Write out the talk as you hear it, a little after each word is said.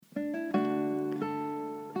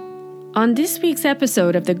On this week's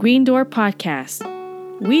episode of the Green Door podcast,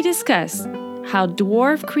 we discuss how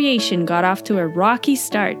dwarf creation got off to a rocky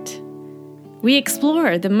start. We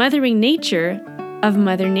explore the mothering nature of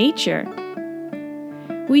Mother Nature.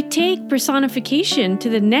 We take personification to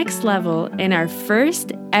the next level in our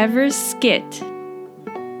first ever skit.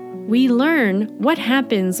 We learn what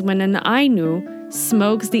happens when an Ainu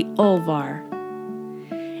smokes the Ulvar.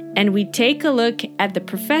 And we take a look at the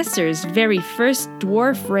professor's very first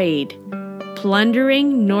dwarf raid,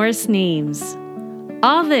 plundering Norse names.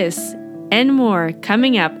 All this and more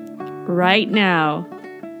coming up right now.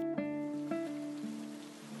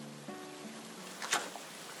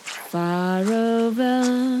 Far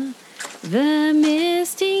over the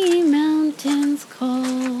misty mountains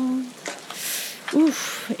cold.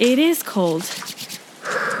 Oof, it is cold.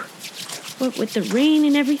 What with the rain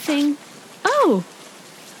and everything. Oh,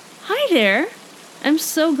 hi there. I'm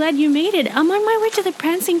so glad you made it. I'm on my way to the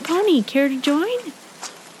Prancing Pony. Care to join?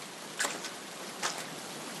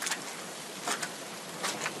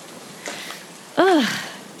 Ugh,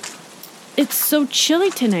 it's so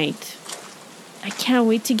chilly tonight. I can't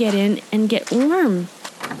wait to get in and get warm.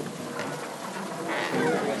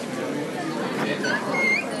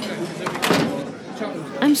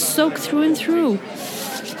 I'm soaked through and through.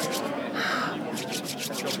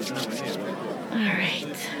 All right.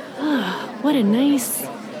 Oh, what a nice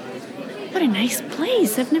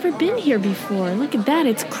place. I've never been here before. Look at that.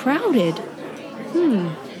 It's crowded.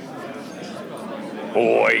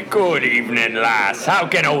 Oi, good evening, lass. How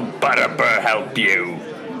can old Butterbur help you?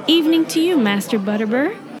 Evening to you, Master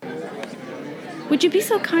Butterbur. Would you be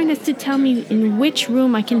so kind as to tell me in which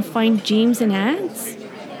room I can find James and Ads?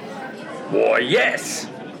 Why, yes.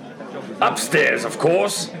 Upstairs, of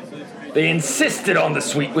course. They insisted on the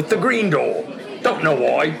suite with the green door. Don't know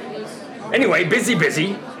why. Anyway,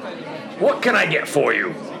 busy. What can I get for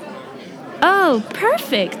you? Oh,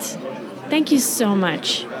 perfect. Thank you so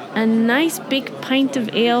much. A nice big pint of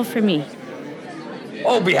ale for me.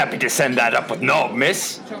 I'll be happy to send that up with Nob,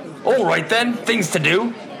 miss. All right then, things to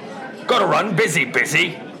do. Gotta run,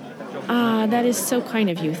 busy. Ah, that is so kind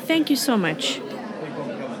of you. Thank you so much.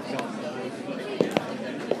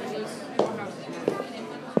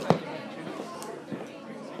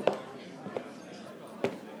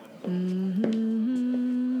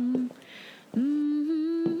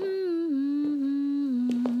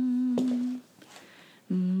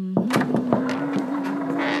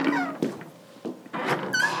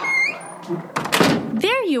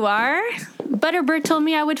 There you are. Butterbur told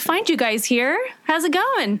me I would find you guys here. How's it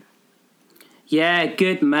going? Yeah,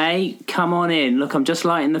 good, mate. Come on in. Look, I'm just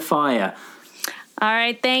lighting the fire. All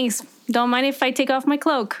right, thanks. Don't mind if I take off my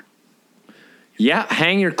cloak. Yeah,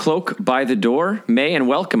 hang your cloak by the door, May, and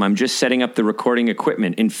welcome. I'm just setting up the recording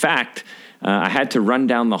equipment. In fact, I had to run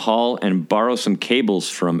down the hall and borrow some cables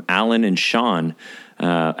from Alan and Sean.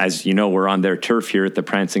 As you know, we're on their turf here at the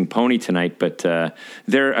Prancing Pony tonight, but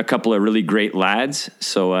they're a couple of really great lads,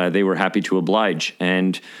 so they were happy to oblige.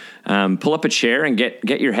 And pull up a chair and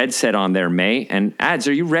get your headset on there, May. And Ads,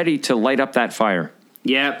 are you ready to light up that fire?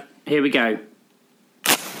 Yep, here we go.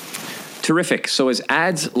 Terrific. So as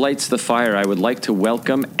Ads lights the fire, I would like to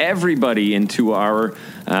welcome everybody into our...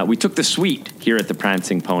 we took the suite here at the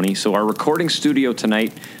Prancing Pony, so our recording studio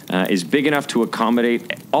tonight is big enough to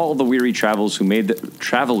accommodate all the weary travelers who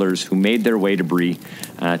made their way to Bree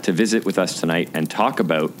to visit with us tonight and talk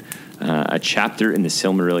about a chapter in the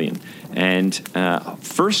Silmarillion. And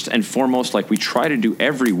first and foremost, like we try to do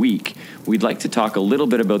every week, we'd like to talk a little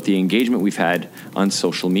bit about the engagement we've had on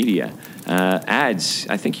social media. Ads,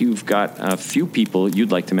 I think you've got a few people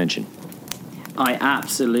you'd like to mention. I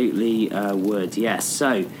absolutely would, yes.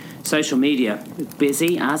 So, social media,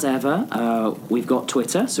 busy as ever. We've got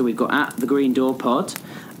Twitter, so we've got @TheGreenDoorPod.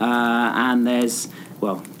 And there's,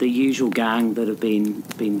 well, the usual gang that have been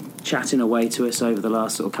chatting away to us over the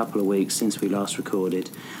last sort of couple of weeks since we last recorded.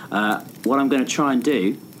 What I'm going to try and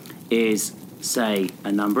do is say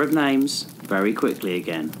a number of names very quickly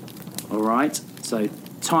again. All right? So,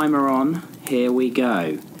 timer on. Here we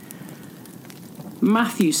go.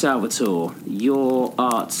 Matthew Salvatore, your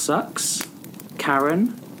art sucks. Karen,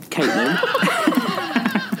 Caitlin.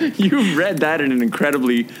 You read that in an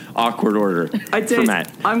incredibly awkward order. I did. For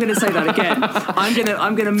Matt. I'm going to say that again. I'm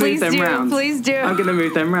going to move them rounds. Please do. I'm going to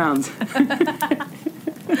move them rounds.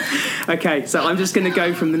 Okay, so I'm just going to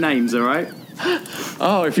go from the names, all right?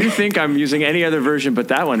 Oh, if you think I'm using any other version but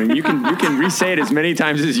that one, and you can re-say it as many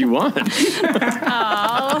times as you want.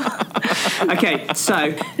 Oh. Okay,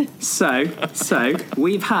 so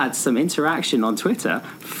we've had some interaction on Twitter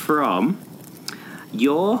from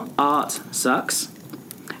Your Art Sucks,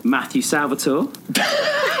 Matthew Salvatore,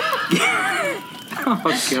 Oh,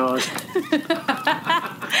 God.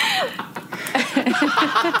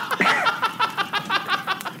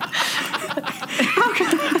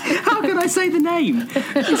 How can I say the name?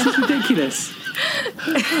 This is ridiculous.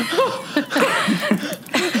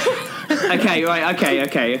 Okay,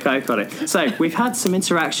 got it. So, we've had some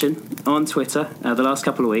interaction on Twitter the last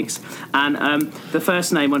couple of weeks, and the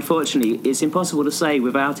first name, unfortunately, is impossible to say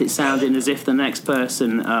without it sounding as if the next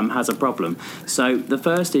person has a problem. So, the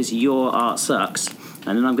first is Your Art Sucks,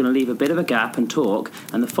 and then I'm going to leave a bit of a gap and talk,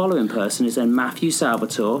 and the following person is then Matthew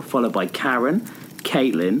Salvatore, followed by Karen,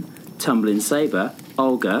 Caitlin, Tumbling Sabre,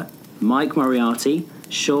 Olga, Mike Moriarty,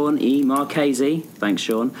 Sean E. Marchese, thanks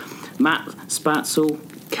Sean, Matt Spatzel,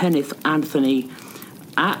 Kenneth Anthony,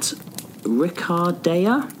 at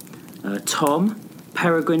Ricardea, Tom,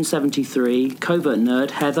 Peregrine73, Covert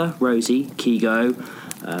Nerd, Heather, Rosie, Kigo,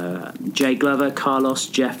 Jay Glover, Carlos,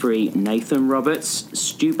 Jeffrey, Nathan Roberts,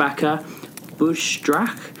 Stu Backer, Bush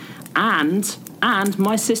Drach, and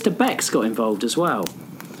my sister Bex got involved as well.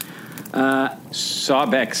 Saw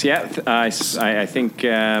Bex, yeah. I think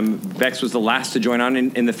Bex was the last to join on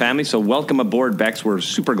in the family, so welcome aboard, Bex. We're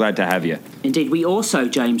super glad to have you. Indeed.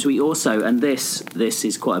 James, and this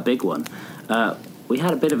is quite a big one, we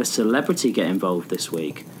had a bit of a celebrity get involved this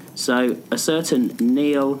week. So a certain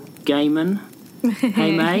Neil Gaiman,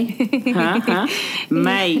 hey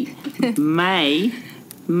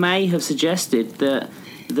May have suggested that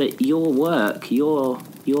your work, your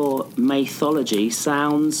mythology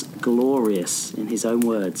sounds glorious, in his own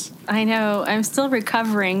words. I know. I'm still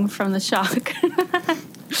recovering from the shock.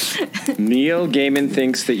 Neil Gaiman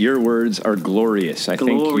thinks that your words are glorious. I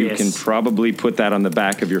think you can probably put that on the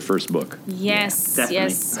back of your first book. Yes, yeah,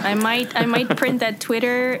 yes. I might print that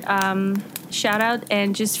Twitter shout out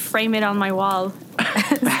and just frame it on my wall.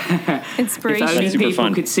 Inspiration. If only That's super people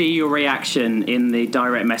fun. could see your reaction in the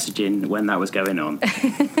direct messaging when that was going on.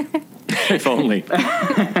 If only.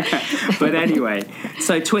 But anyway,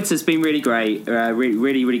 so Twitter's been really great,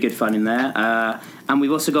 really good fun in there. And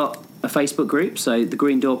we've also got a Facebook group, so the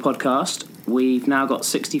Green Door Podcast. We've now got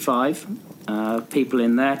 65 people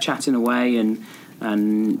in there chatting away and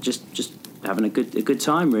just having a good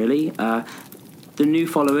time, really. The new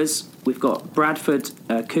followers, we've got Bradford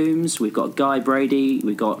Coombs, we've got Guy Brady,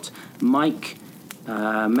 we've got Mike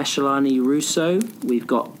Meshalani Russo, we've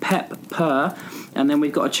got Pep Purr, and then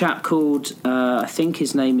we've got a chap called, I think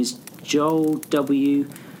his name is Joel W.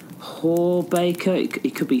 Horbaker.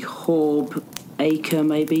 It could be Horb Acre,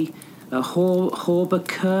 maybe.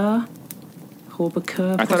 Horbaker.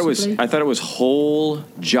 I thought it was Whole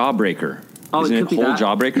Jawbreaker. Oh, Isn't it could be Whole that.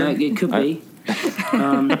 Jawbreaker? No, it could be.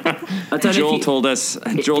 I don't Joel know told us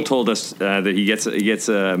that he gets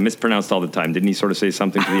mispronounced all the time. Didn't he sort of say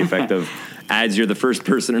something to the effect of, "Ads, you're the first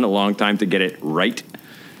person in a long time to get it right"?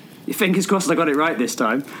 Fingers crossed I got it right this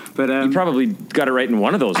time. But You probably got it right in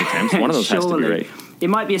one of those attempts. One of those has to be right. It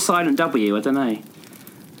might be a silent W, I don't know.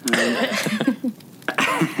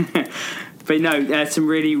 But no, some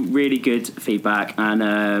really, really good feedback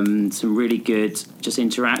and some really good just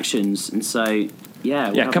interactions. And so,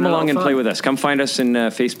 come along and play with us. Come find us in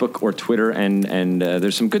Facebook or Twitter, and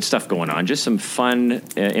there's some good stuff going on. Just some fun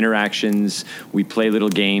interactions. We play little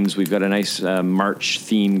games. We've got a nice March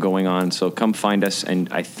theme going on, so come find us, and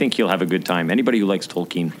I think you'll have a good time. Anybody who likes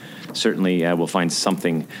Tolkien certainly will find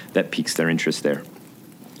something that piques their interest there.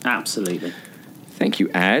 Absolutely. Thank you,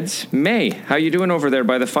 Ads. May, how you doing over there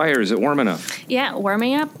by the fire? Is it warm enough? Yeah,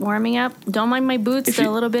 warming up. Don't mind my boots. They're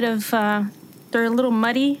a little bit of, they're a little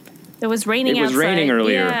muddy. It was raining outside. It was raining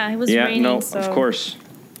earlier. Yeah, it was raining. No, so. of course.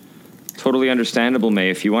 Totally understandable,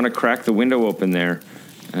 May. If you want to crack the window open there,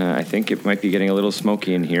 I think it might be getting a little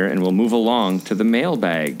smoky in here, and we'll move along to the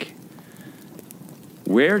mailbag.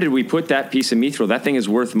 Where did we put that piece of mithril? That thing is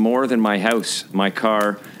worth more than my house, my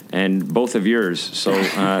car, and both of yours. So,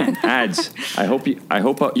 Ads, I hope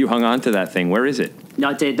you hung on to that thing. Where is it? No,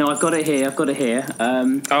 I did. No, I've got it here.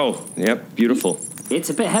 Oh, yep, beautiful. It's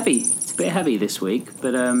a bit heavy. This week,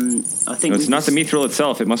 but I think... No, it's not the mithril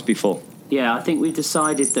itself. It must be full. Yeah, I think we've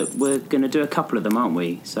decided that we're going to do a couple of them, aren't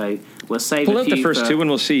we? So we'll save Pull a out few the first two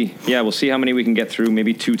and we'll see. Yeah, we'll see how many we can get through.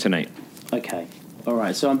 Maybe 2 tonight. Okay. All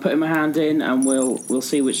right, so I'm putting my hand in and we'll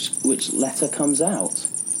see which letter comes out.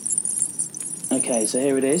 Okay, so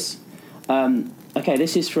here it is. Okay,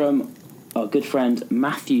 this is from our good friend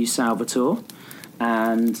Matthew Salvatore,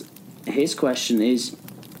 and his question is,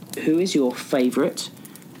 who is your favourite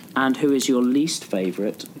and who is your least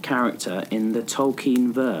favourite character in the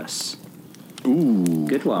Tolkien verse? Ooh.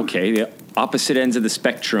 Good one. Okay, the opposite ends of the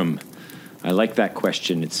spectrum. I like that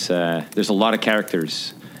question. It's there's a lot of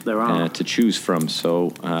characters. There are. to choose from.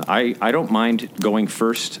 So I don't mind going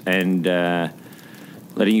first and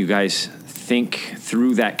letting you guys think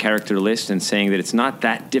through that character list and saying that it's not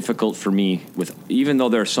that difficult for me. Even though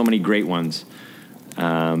there are so many great ones,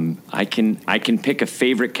 I can pick a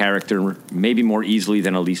favorite character maybe more easily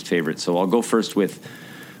than a least favorite. So I'll go first with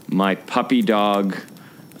my puppy dog.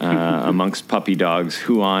 Amongst puppy dogs,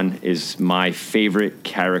 Huan is my favorite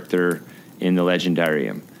character in the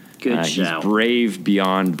Legendarium. Good shout. He's brave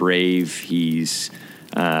beyond brave. He's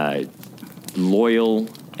loyal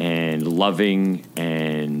and loving,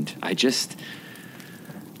 and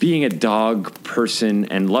being a dog person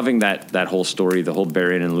and loving that whole story, the whole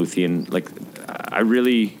Barian and Luthien. Like, I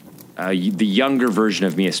really, the younger version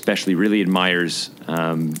of me especially really admires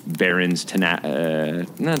Baron's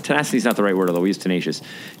tenacity is not the right word, although he is tenacious.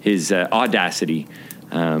 His audacity,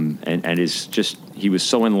 and is just, he was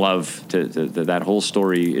so in love. That whole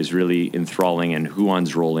story is really enthralling, and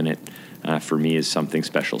Huan's role in it for me is something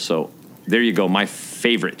special. So there you go, my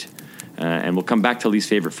favorite. And we'll come back to least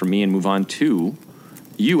favorite for me and move on to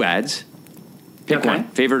you, Ads. Pick one,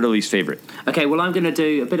 favorite or least favorite. Okay, well, I'm going to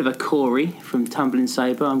do a bit of a Corey from Tumbling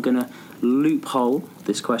Saber. I'm going to loophole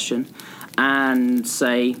this question and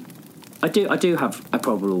say I do have a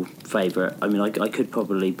probable favourite. I mean, I could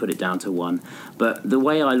probably put it down to one. But the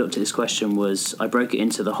way I looked at this question was I broke it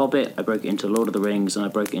into The Hobbit, I broke it into Lord of the Rings, and I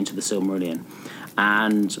broke it into The Silmarillion.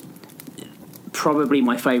 And probably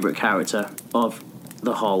my favourite character of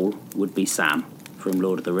the whole would be Sam from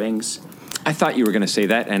Lord of the Rings. I thought you were going to say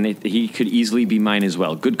that, and he could easily be mine as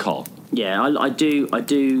well. Good call. Yeah, I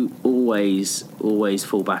do always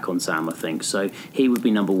fall back on Sam, I think. So he would be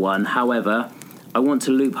number one. However, I want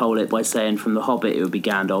to loophole it by saying from The Hobbit it would be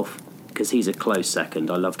Gandalf, because he's a close second.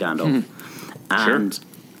 I love Gandalf. And sure.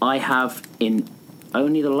 I have, in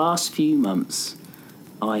only the last few months,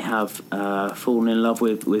 I have fallen in love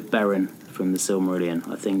with Beren from the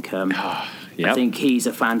Silmarillion. I think Yep. I think he's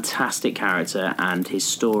a fantastic character, and his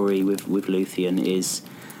story with Luthien is,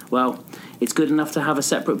 well, it's good enough to have a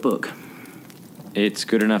separate book. It's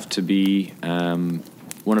good enough to be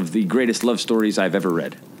one of the greatest love stories I've ever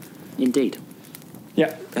read. Indeed.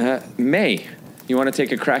 Yeah. May, you want to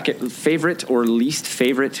take a crack at favorite or least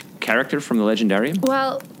favorite character from the Legendarium?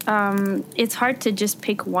 Well, it's hard to just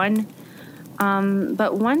pick one,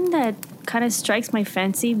 but one that kind of strikes my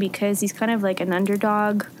fancy because he's kind of like an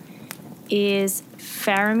underdog is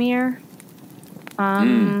Faramir.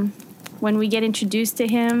 When we get introduced to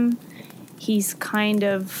him, he's kind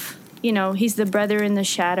of, he's the brother in the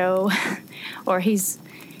shadow, or he's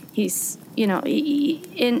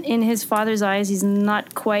in his father's eyes, he's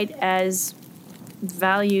not quite as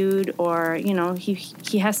valued, or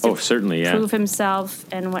he has to prove himself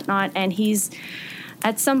and whatnot. And he's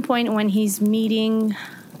at some point when he's meeting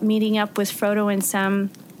up with Frodo and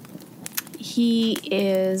Sam, he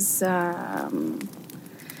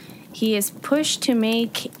is pushed to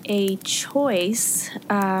make a choice,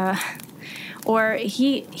 or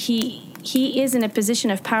he is in a position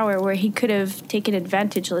of power where he could have taken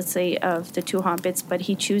advantage, let's say, of the two hobbits, but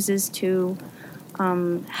he chooses to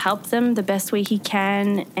help them the best way he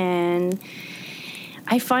can. And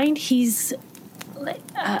I find he's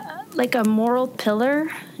like a moral pillar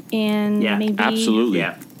in maybe absolutely.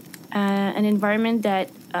 An environment that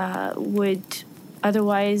would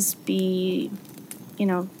otherwise be,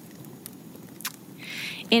 in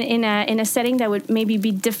a setting that would maybe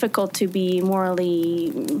be difficult to be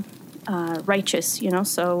morally righteous,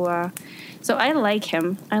 So I like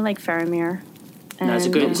him. I like Faramir. That's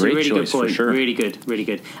a really good point. For sure. Really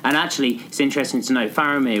good. And actually, it's interesting to know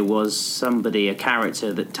Faramir was a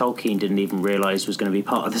character that Tolkien didn't even realise was going to be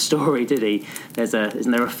part of the story, did he?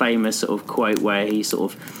 Isn't there a famous sort of quote where he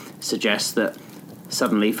sort of suggests that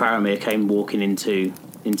suddenly Faramir came walking into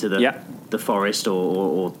the forest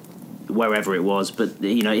or wherever it was, but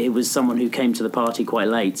it was someone who came to the party quite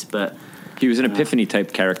late. But he was an epiphany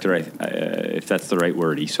type character, if that's the right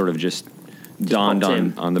word. He sort of just dawned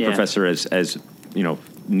on the professor as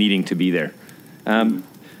needing to be there.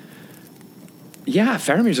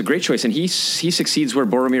 Faramir's a great choice, and he succeeds where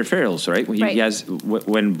Boromir fails, right? He has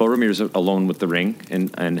when Boromir's alone with the ring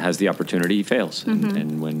and has the opportunity, he fails,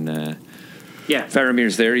 and when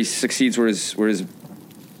Faramir's there, he succeeds where his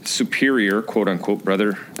superior, quote unquote,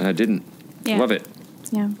 brother didn't. Love it.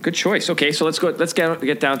 Yeah. Good choice. Okay, so let's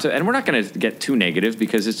get down to, and we're not going to get too negative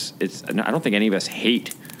because it's. I don't think any of us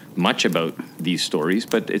hate much about these stories,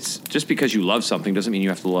 but it's just because you love something doesn't mean you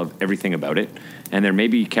have to love everything about it. And there may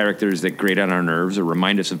be characters that grate on our nerves or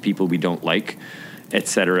remind us of people we don't like, et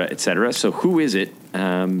cetera, et cetera. So who is it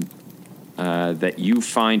that you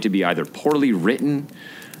find to be either poorly written,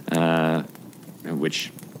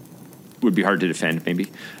 which would be hard to defend,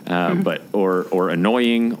 maybe, but or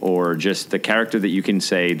annoying, or just the character that you can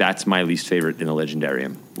say that's my least favorite in the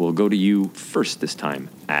Legendarium. We'll go to you first this time.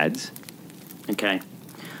 Ads. Okay.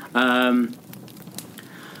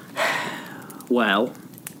 Well,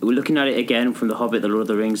 we're looking at it again from The Hobbit, The Lord of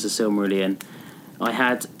the Rings, The Silmarillion. I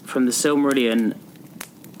had from The Silmarillion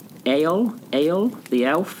Eöl, the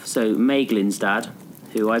elf, so Maeglin's dad,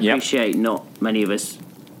 who I appreciate not many of us,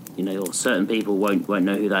 or certain people won't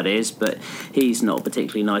know who that is, but he's not a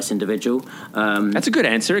particularly nice individual. That's a good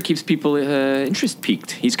answer. It keeps people interest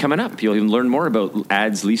peaked. He's coming up. You'll even learn more about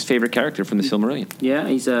Ad's least favorite character from the Silmarillion. Yeah,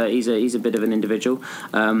 he's a bit of an individual.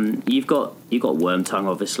 You've got Wormtongue,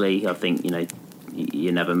 obviously. I think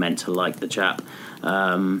you're never meant to like the chap,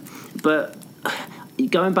 but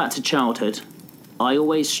going back to childhood, I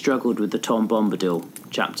always struggled with the Tom Bombadil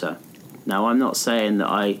chapter. Now, I'm not saying that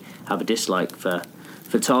I have a dislike for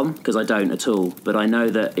Tom, because I don't at all, but I know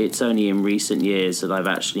that it's only in recent years that I've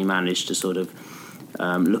actually managed to sort of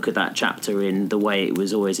look at that chapter in the way it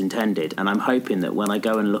was always intended, and I'm hoping that when I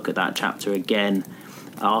go and look at that chapter again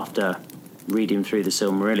after reading through the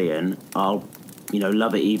Silmarillion, I'll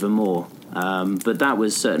love it even more. But that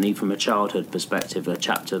was certainly from a childhood perspective a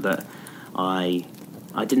chapter that I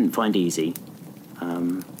didn't find easy.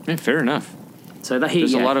 Fair enough. So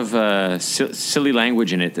there's a lot of silly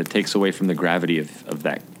language in it that takes away from the gravity of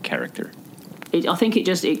that character. I think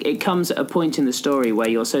it comes at a point in the story where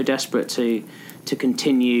you're so desperate to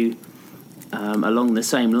continue along the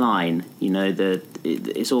same line.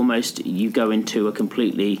 It's almost you go into a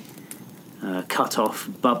completely cut off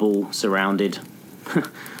bubble surrounded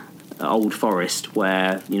old forest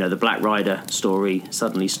where the Black Rider story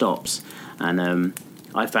suddenly stops, and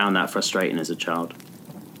I found that frustrating as a child.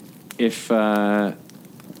 If May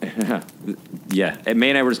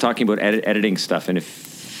and I were just talking about editing stuff, and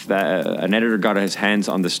if an editor got his hands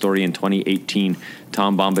on the story in 2018,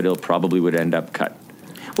 Tom Bombadil probably would end up cut.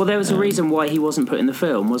 Well, there was a reason why he wasn't put in the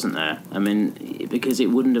film, wasn't there? I mean, because it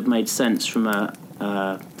wouldn't have made sense from a...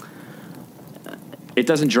 It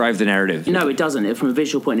doesn't drive the narrative. No, it doesn't, from a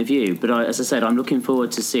visual point of view. But as I said, I'm looking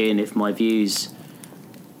forward to seeing if my views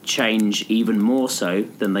change even more so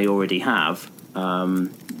than they already have.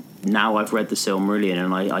 Now I've read the Silmarillion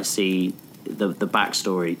and I see the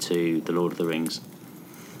backstory to The Lord of the Rings.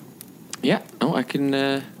 Yeah, I can...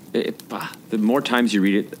 the more times you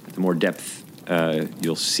read it, the more depth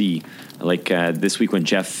you'll see. Like this week when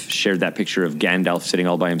Jeff shared that picture of Gandalf sitting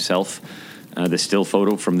all by himself, the still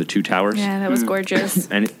photo from the Two Towers. Yeah, that was gorgeous.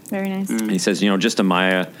 And very nice. And he says, just a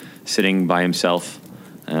Maya sitting by himself,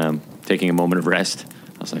 taking a moment of rest.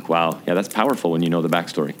 I was like, wow, yeah, that's powerful when you know the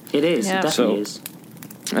backstory. It is, It definitely is.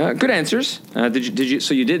 Good answers. Did you?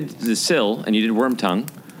 So you did the Sill and you did Wormtongue.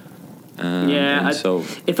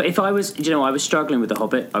 If I was, I was struggling with The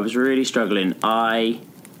Hobbit. I was really struggling. And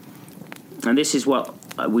this is what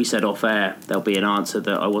we said off air. There'll be an answer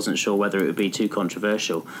that I wasn't sure whether it would be too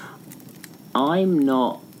controversial. I'm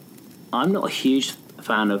not a huge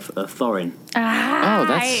fan of Thorin.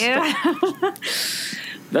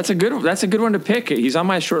 That's a good one to pick. He's on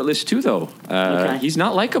my short list too, though. Okay. He's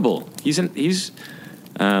not likable.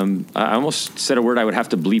 I almost said a word I would have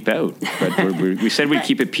to bleep out, but we said we'd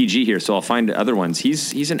keep it PG here, so I'll find other ones.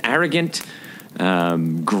 He's an arrogant,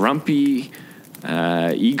 grumpy,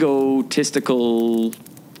 egotistical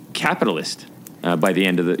capitalist by the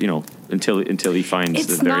end of the, until he finds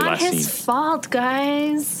the very last scene. It's not his fault,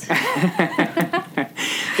 guys.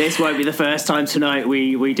 This won't be the first time tonight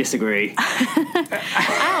we disagree.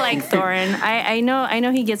 I like Thorin. I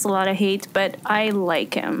know he gets a lot of hate, but I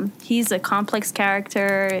like him. He's a complex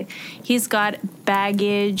character. He's got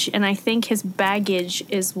baggage, and I think his baggage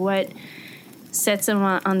is what sets him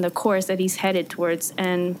on the course that he's headed towards.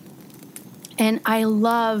 And I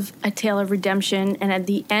love A Tale of Redemption. And at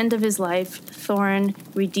the end of his life, Thorin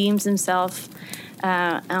redeems himself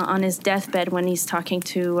on his deathbed when he's talking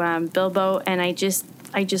to Bilbo, and I just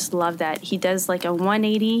love that. He does like a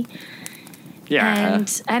 180. Yeah.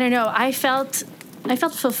 And I don't know. I felt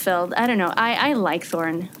fulfilled. I don't know. I like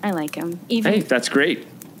Thorin. I like him. Hey, that's great.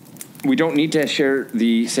 We don't need to share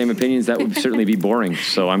the same opinions. That would certainly be boring.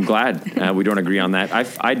 So I'm glad we don't agree on that.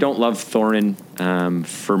 I don't love Thorin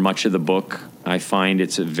for much of the book. I find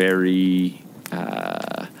it's a very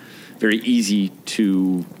easy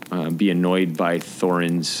to be annoyed by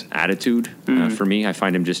Thorin's attitude. For me, I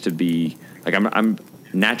find him just to be like I'm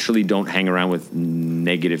naturally don't hang around with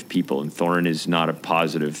negative people, and Thorin is not a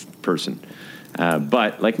positive person.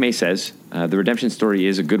 But like May says, the redemption story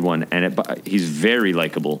is a good one, and he's very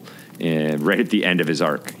likable right at the end of his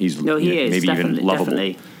arc. He is maybe even lovable.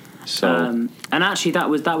 Definitely. So, and actually, that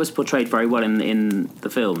was portrayed very well in the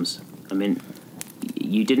films. I mean,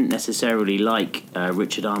 you didn't necessarily like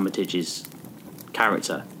Richard Armitage's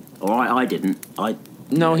character, or I didn't.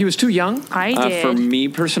 No, he was too young. I did. For me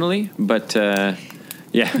personally, but yeah.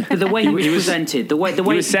 But the way he was presented, the way he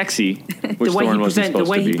was sexy, which Thorne wasn't supposed to be. The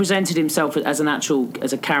way he presented himself as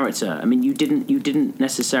a character. I mean, you didn't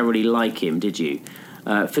necessarily like him, did you?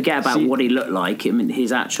 Forget about what he looked like. I mean,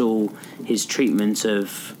 his treatment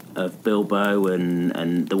of Bilbo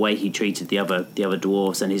and the way he treated the other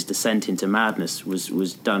dwarves and his descent into madness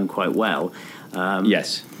was done quite well.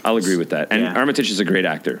 Yes, I'll agree with that. And Armitage is a great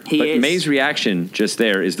actor. He is. May's reaction just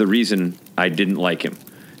there is the reason I didn't like him,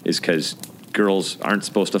 is because girls aren't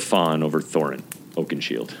supposed to fawn over Thorin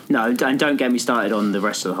Oakenshield. No, and don't get me started on the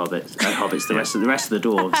rest of the hobbits, the rest of the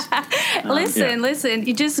dwarves. Listen,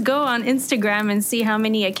 you just go on Instagram and see how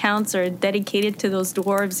many accounts are dedicated to those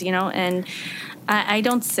dwarves, and I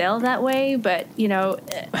don't sell that way, but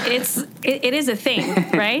it is a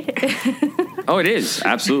thing, right? Oh, it is,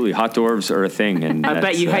 absolutely. Hot dwarves are a thing, and I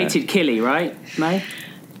bet you hated Killy, right, May?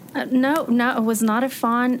 No, I was not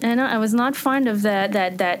I was not fond of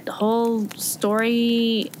that whole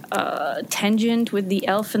story tangent with the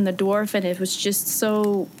elf and the dwarf, and it was just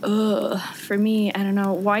so for me. I don't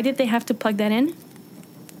know, why did they have to plug that in?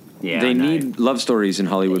 Yeah, they need love stories in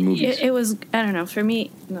Hollywood movies. It was, I don't know, for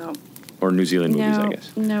me, no. Or New Zealand movies, I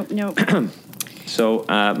guess. No. So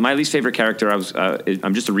my least favorite character,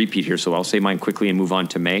 I'm just a repeat here, so I'll say mine quickly and move on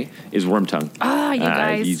to May, is Wormtongue. Oh, you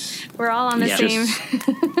guys, we're all on the same.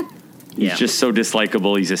 He's just so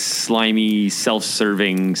dislikable. He's a slimy,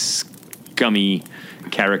 self-serving, scummy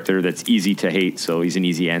character that's easy to hate, so he's an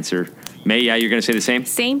easy answer. May, you're going to say the same?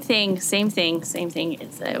 Same thing. It's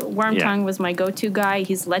Wormtongue was my go-to guy.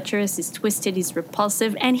 He's lecherous, he's twisted, he's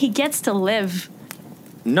repulsive, and he gets to live.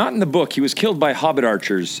 Not in the book. He was killed by hobbit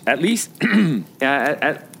archers. At least,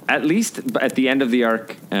 at least at the end of the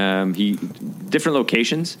arc, different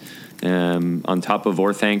locations on top of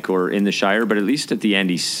Orthanc or in the Shire. But at least at the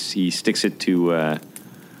end, he sticks it to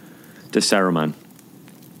Saruman.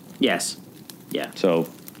 Yes. Yeah. So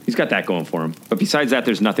he's got that going for him. But besides that,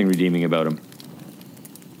 there's nothing redeeming about him.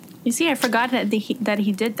 You see, I forgot that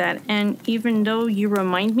he did that, and even though you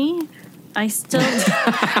remind me, I still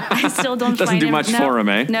don't Doesn't find do him. much for him,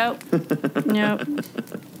 eh? Nope.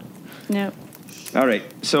 All right.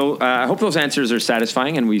 So I hope those answers are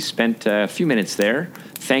satisfying, and we spent a few minutes there.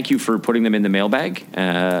 Thank you for putting them in the mailbag.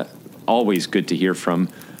 Always good to hear from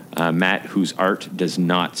Matt, whose art does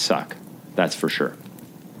not suck. That's for sure.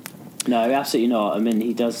 No, absolutely not. I mean,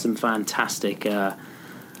 he does some fantastic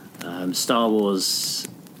Star Wars.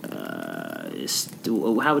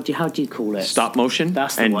 How do you call it? Stop motion.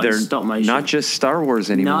 That's the and one. They're stop motion. Not just Star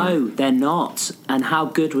Wars anymore. No, they're not. And how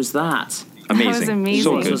good was that? Amazing. That was amazing.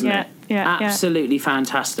 So good. Wasn't it? Yeah. Absolutely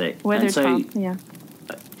fantastic. Yeah.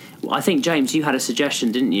 I think, James, you had a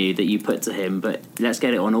suggestion, didn't you, that you put to him? But let's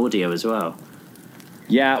get it on audio as well.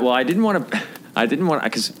 Yeah. Well, I didn't want to,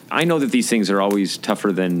 because I know that these things are always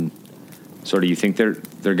tougher than sort of you think they're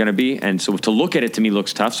going to be, and so to look at it to me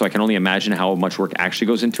looks tough. So I can only imagine how much work actually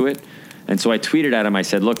goes into it. And so I tweeted at him. I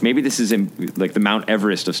said, "Look, maybe this is like the Mount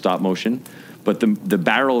Everest of stop motion, but the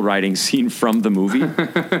barrel riding scene from the movie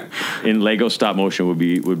in Lego stop motion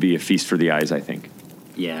would be a feast for the eyes. I think."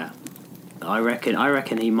 Yeah, I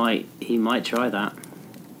reckon he might try that.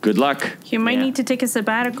 Good luck. You might need to take a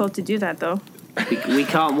sabbatical to do that, though. We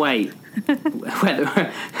can't wait.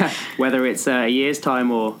 whether it's a year's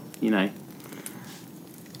time or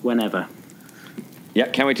whenever. Yeah,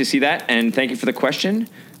 can't wait to see that. And thank you for the question.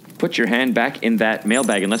 Put your hand back in that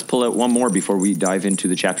mailbag, and let's pull out one more before we dive into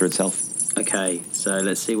the chapter itself. Okay, so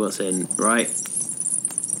let's see what's in. Right.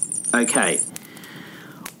 Okay.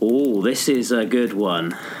 Oh, this is a good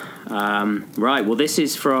one. Right. Well, this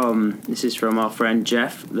is from our friend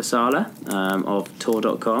Jeff Lasala of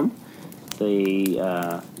Tor.com.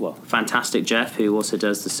 The fantastic Jeff, who also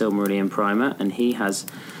does the Silmarillion Primer, and he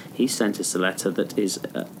sent us a letter that is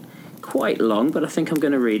quite long, but I think I'm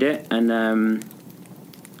going to read it, and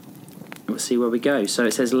we'll see where we go. So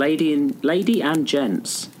it says, Lady and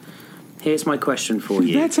gents, here's my question for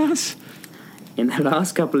you. That's us. In the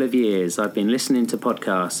last couple of years, I've been listening to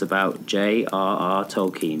podcasts about J.R.R.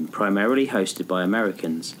 Tolkien, primarily hosted by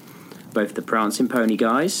Americans. Both the Prancing Pony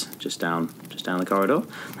guys, just down the corridor,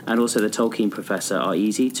 and also the Tolkien Professor are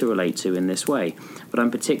easy to relate to in this way. But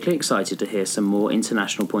I'm particularly excited to hear some more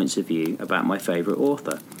international points of view about my favourite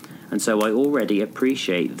author. And so I already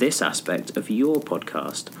appreciate this aspect of your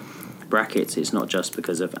podcast. Brackets, it's not just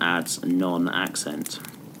because of Ad's non-accent.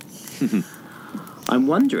 I'm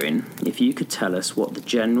wondering if you could tell us what the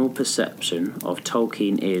general perception of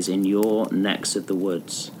Tolkien is in your necks of the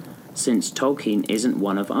woods. since Tolkien isn't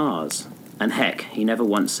one of ours. And heck, he never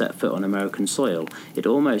once set foot on American soil. It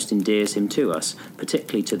almost endears him to us,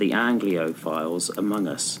 particularly to the Anglophiles among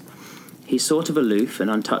us. He's sort of aloof and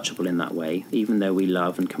untouchable in that way, even though we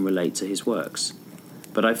love and can relate to his works.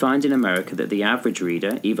 But I find in America that the average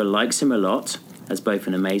reader either likes him a lot, as both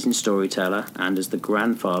an amazing storyteller and as the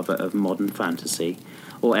grandfather of modern fantasy,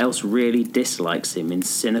 or else really dislikes him in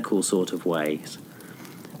cynical sort of ways.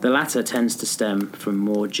 The latter tends to stem from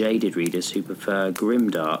more jaded readers who prefer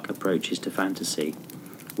grimdark approaches to fantasy,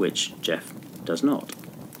 which Jeff does not.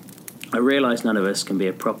 I realise none of us can be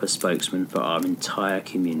a proper spokesman for our entire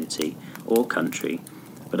community or country,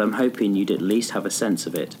 but I'm hoping you'd at least have a sense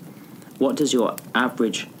of it. What does your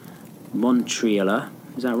average Montrealer,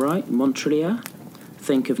 is that right? Montrealer?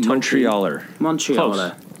 Think of Tolkien?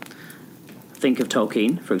 Montrealer. Think of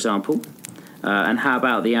Tolkien, for example. And how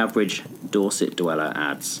about the average Dorset dweller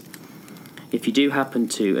adds? If you do happen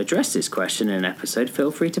to address this question in an episode,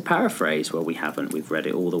 feel free to paraphrase. Well, we haven't. We've read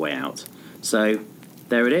it all the way out. So,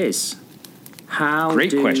 there it is.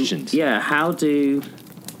 Great questions. Yeah, how does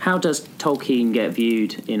Tolkien get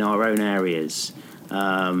viewed in our own areas?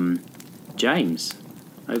 James,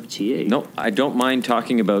 over to you. No, I don't mind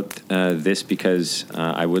talking about this because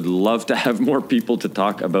I would love to have more people to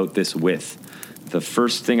talk about this with. The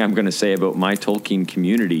first thing I'm going to say about my Tolkien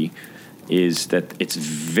community is that it's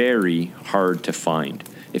very hard to find.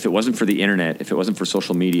 If it wasn't for the internet, if it wasn't for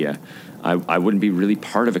social media, I wouldn't be really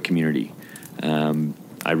part of a community.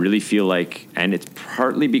 I really feel like, and it's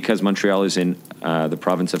partly because Montreal is in the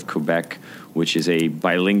province of Quebec, which is a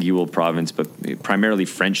bilingual province, but primarily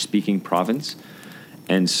French-speaking province.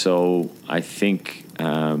 And so I think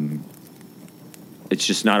it's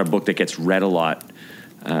just not a book that gets read a lot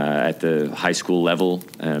at the high school level,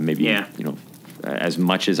 as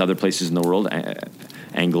much as other places in the world,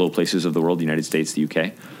 Anglo places of the world, the United States, the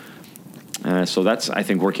UK. So that's, I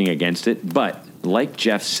think, working against it. But like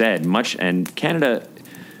Jeff said, and Canada,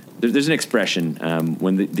 there's an expression,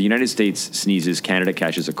 when the United States sneezes, Canada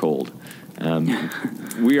catches a cold.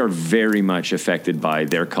 We are very much affected by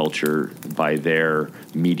their culture, by their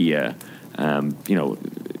media.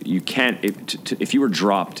 You can't, if you were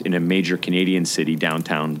dropped in a major Canadian city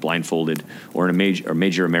downtown blindfolded, or in a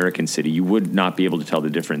major American city, you would not be able to tell the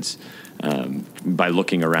difference by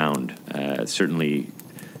looking around. Certainly,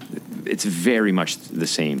 it's very much the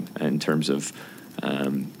same in terms of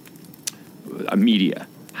media.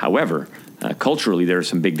 However, culturally, there are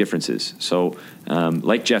some big differences. So,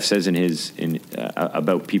 like Jeff says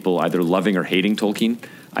about people either loving or hating Tolkien,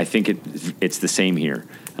 I think it's the same here.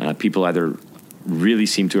 People either really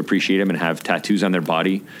seem to appreciate him and have tattoos on their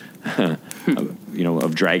body,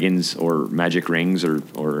 of dragons or magic rings or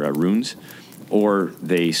runes, or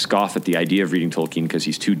they scoff at the idea of reading Tolkien because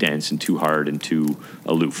he's too dense and too hard and too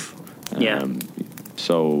aloof. We have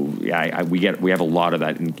a lot of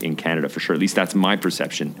that in Canada for sure. At least that's my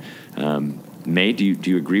perception. May, do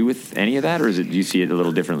you agree with any of that, or do you see it a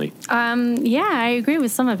little differently? I agree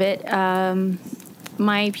with some of it.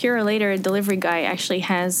 My Pure Later delivery guy actually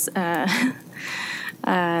has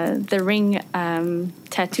the ring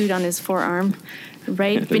tattooed on his forearm,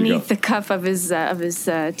 right beneath the cuff of his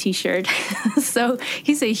t-shirt. So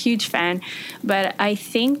he's a huge fan. But I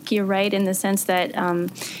think you're right in the sense that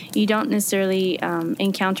you don't necessarily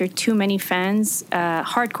encounter too many fans,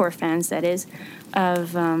 hardcore fans, that is,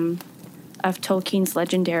 of Tolkien's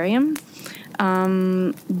Legendarium.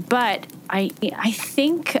 But I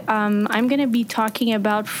think I'm going to be talking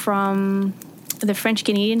about from the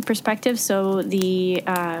French-Canadian perspective, so the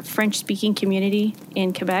French-speaking community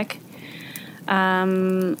in Quebec,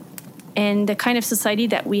 and the kind of society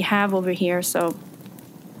that we have over here. So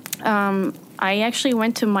I actually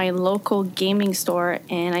went to my local gaming store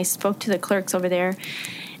and I spoke to the clerks over there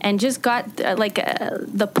and just got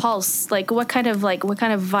the pulse, like what kind of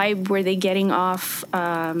vibe were they getting off,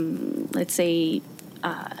 let's say,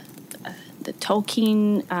 the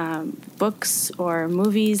Tolkien books or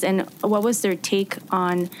movies, and what was their take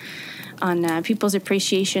on people's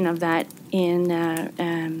appreciation of that in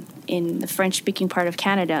the French-speaking part of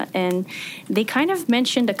Canada. And they kind of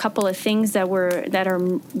mentioned a couple of things that are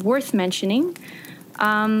worth mentioning.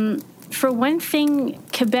 For one thing,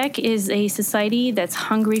 Quebec is a society that's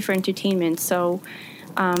hungry for entertainment. So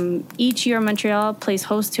each year Montreal plays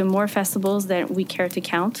host to more festivals than we care to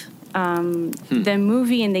count. The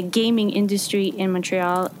movie and the gaming industry in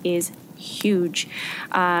Montreal is huge.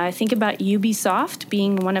 Think about Ubisoft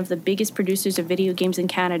being one of the biggest producers of video games in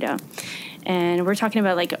Canada. And we're talking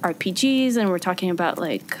about like RPGs, and we're talking about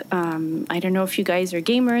I don't know if you guys are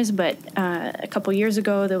gamers, but a couple years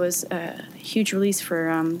ago there was a huge release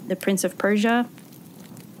for The Prince of Persia,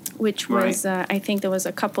 which was, I think there was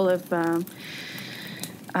a couple of,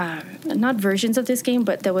 not versions of this game,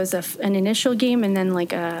 but there was an initial game and then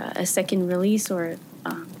like a second release or...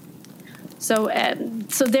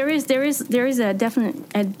 So there is a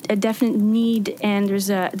definite need, and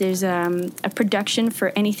there's a production for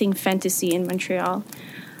anything fantasy in Montreal.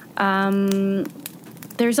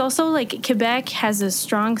 There's also like Quebec has a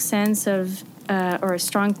strong sense of or a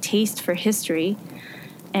strong taste for history,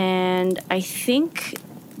 and I think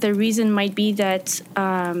the reason might be that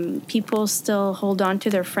people still hold on to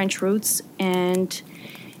their French roots. And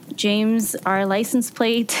James, our license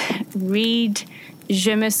plate read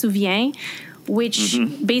Je me souviens, which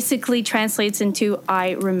basically translates into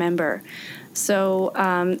I remember. So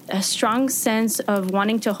a strong sense of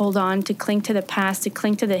wanting to hold on, to cling to the past, to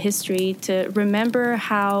cling to the history, to remember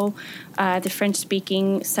how the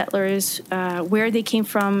French-speaking settlers, where they came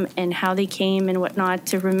from and how they came and whatnot,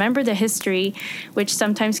 to remember the history, which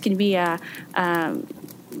sometimes can be a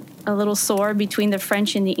little sore between the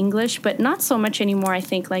French and the English, but not so much anymore. I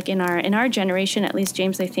think, like in our generation, at least,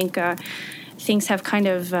 James, I think things have kind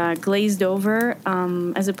of glazed over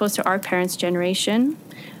as opposed to our parents' generation.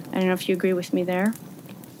 I don't know if you agree with me there.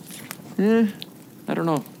 I don't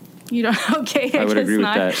know. You don't? Okay, I would agree with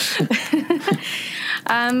not.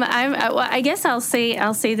 that. I guess I'll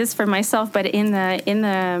say this for myself, but in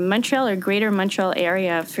the Montreal or Greater Montreal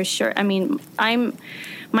area, for sure. I mean,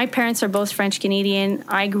 my parents are both French Canadian.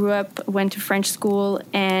 I grew up, went to French school,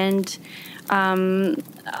 and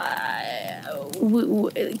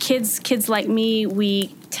kids like me,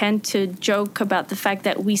 we tend to joke about the fact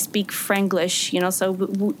that we speak Franglish, so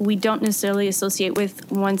we don't necessarily associate with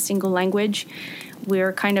one single language.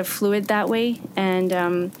 We're kind of fluid that way, and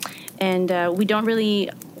we don't really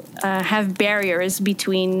have barriers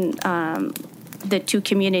between the two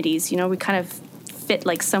communities. We kind of fit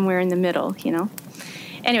like somewhere in the middle.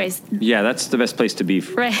 Anyways. Yeah, that's the best place to be.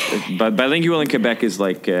 Right. But bilingual in Quebec is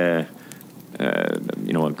like a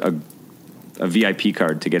VIP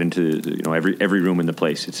card to get into every room in the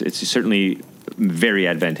place. It's certainly very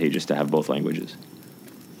advantageous to have both languages.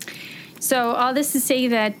 So all this to say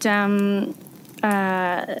that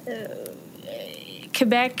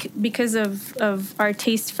Quebec, because of our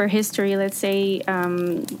taste for history, let's say,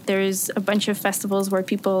 there's a bunch of festivals where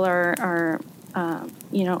people are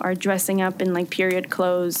dressing up in like period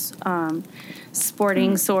clothes,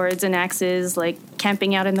 sporting swords and axes, like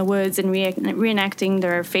camping out in the woods and reenacting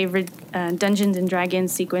their favorite Dungeons and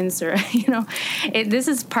Dragons sequence, or this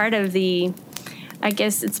is part of the, I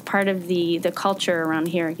guess it's part of the culture around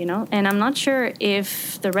here, and I'm not sure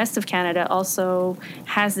if the rest of Canada also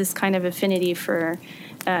has this kind of affinity for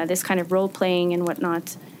this kind of role playing and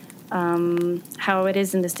whatnot. How it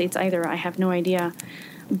is in the States either, I have no idea.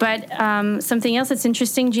 But something else that's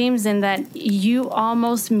interesting, James, in that you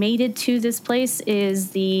almost made it to this place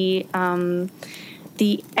is the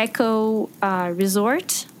Echo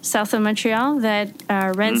Resort south of Montreal that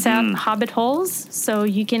rents out hobbit holes. So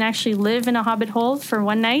you can actually live in a hobbit hole for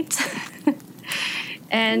one night.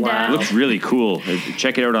 And wow. It looks really cool.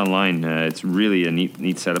 Check it out online. It's really a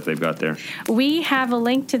neat setup they've got there. We have a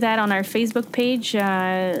link to that on our Facebook page.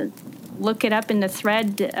 Look it up in the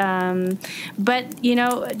thread. But,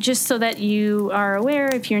 just so that you are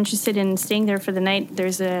aware, if you're interested in staying there for the night,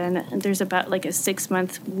 there's about like a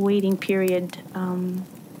 6-month waiting period,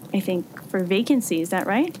 I think, for vacancy. Is that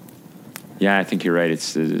right? Yeah, I think you're right.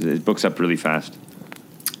 It books up really fast.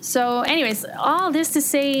 So anyways, all this to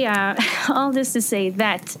say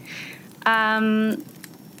that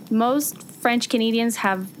most French Canadians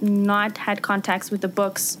have not had contacts with the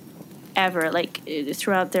books ever, like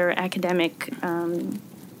throughout their academic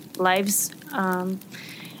lives, and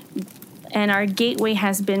our gateway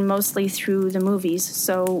has been mostly through the movies.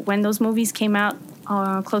 So when those movies came out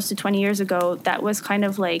close to 20 years ago, that was kind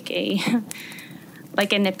of like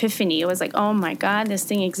like an epiphany. It was like, oh my God, this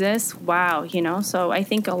thing exists. Wow, So I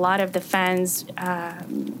think a lot of the fans,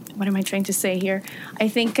 what am I trying to say here? I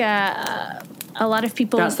think a lot of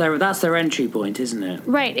people... That's their entry point, isn't it?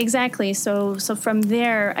 Right, exactly. So from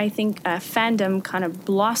there, I think fandom kind of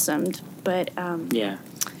blossomed. But yeah.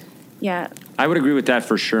 I would agree with that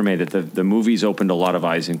for sure, May. That the movies opened a lot of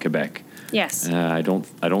eyes in Quebec. Yes. I don't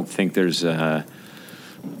think there's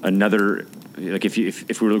another. Like if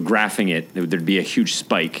we were graphing it, there'd be a huge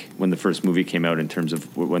spike when the first movie came out in terms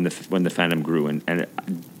of when the fandom grew.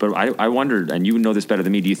 But I wondered, and you know this better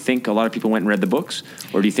than me, do you think a lot of people went and read the books?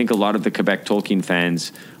 Or do you think a lot of the Quebec Tolkien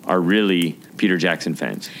fans are really Peter Jackson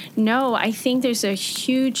fans? No, I think there's a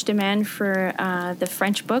huge demand for the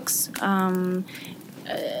French books.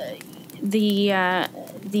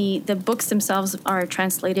 the books themselves are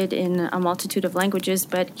translated in a multitude of languages,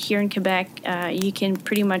 but here in Quebec, you can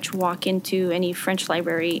pretty much walk into any French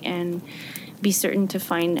library and be certain to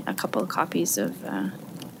find a couple of copies of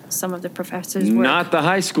some of the professors' work. Not the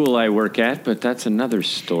high school I work at, but that's another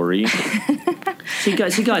story. See,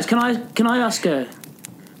 guys, can I ask a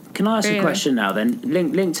question now? Then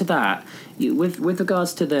link to that. With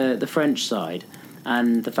regards to the French side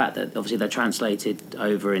and the fact that obviously they're translated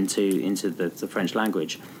over into the French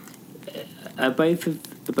language, are both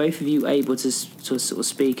of you able to sort of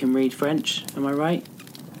speak and read French? Am I right?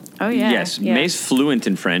 Oh yeah. Yes, May's fluent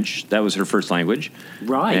in French. That was her first language.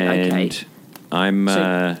 Right. And okay.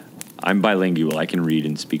 I'm bilingual. I can read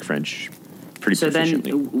and speak French pretty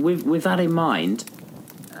proficiently. So then, with that in mind,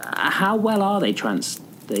 how well are they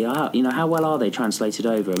how well are they translated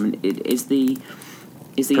over? I mean, is the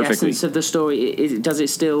Perfectly. essence of the story? It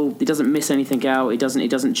doesn't miss anything out. It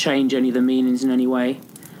doesn't change any of the meanings in any way.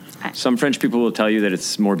 Some French people will tell you that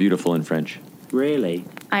it's more beautiful in French. Really?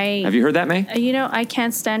 Have you heard that, May? I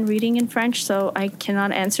can't stand reading in French, so I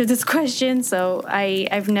cannot answer this question. So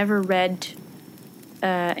I've never read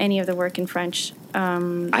any of the work in French.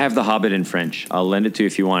 I have The Hobbit in French. I'll lend it to you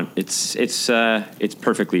if you want. It's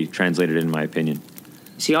perfectly translated in my opinion.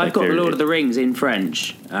 See, I've got The Lord of the Rings in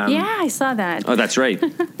French. Yeah, I saw that. Oh, that's right.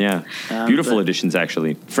 Yeah. Beautiful editions,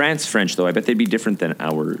 actually. French, though. I bet they'd be different than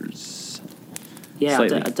ours. Yeah, I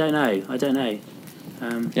Slightly. don't know.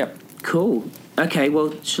 Yep. Cool. Okay,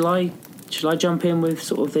 well, shall I jump in with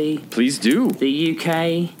sort of the... Please do. The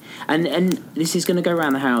UK, and this is going to go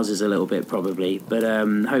around the houses a little bit probably, but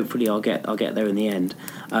hopefully I'll get there in the end.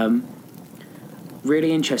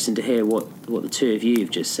 Really interesting to hear what the two of you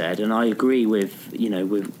have just said, and I agree with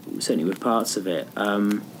certainly with parts of it.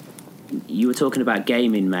 You were talking about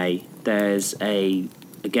gaming, May. There's a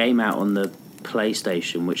game out on the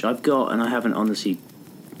PlayStation which I've got, and I haven't honestly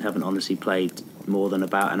played more than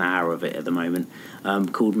about an hour of it at the moment,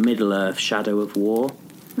 called Middle-earth: Shadow of War.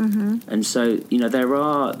 Mm-hmm. And so there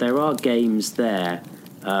are games there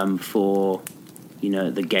for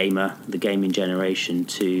the gaming generation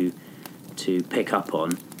to pick up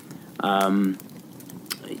on.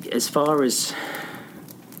 As far as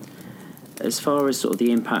sort of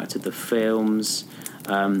the impact of the films,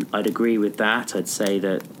 I'd agree with that. I'd say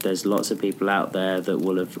that there's lots of people out there that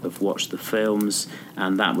will have watched the films,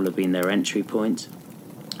 and that will have been their entry point.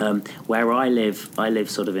 Where I live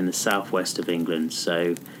sort of in the southwest of England,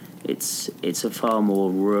 so it's a far more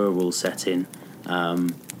rural setting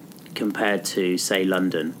compared to, say,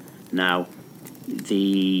 London. Now,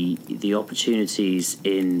 the opportunities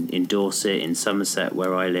in Dorset, in Somerset,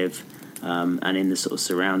 where I live, and in the sort of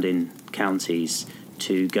surrounding counties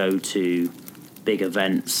to go to big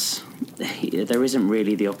events, there isn't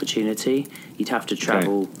really the opportunity. You'd have to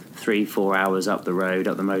travel 3-4 hours up the road,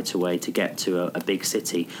 up the motorway to get to a big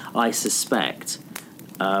city. I suspect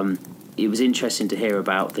it was interesting to hear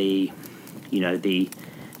about the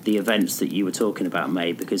events that you were talking about,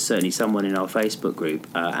 May, because certainly someone in our Facebook group,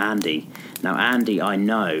 Andy. Now, Andy, I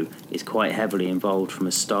know, is quite heavily involved from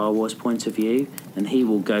a Star Wars point of view, and he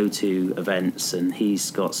will go to events, and he's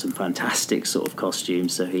got some fantastic sort of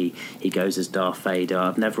costumes. So he goes as Darth Vader.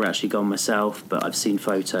 I've never actually gone myself, but I've seen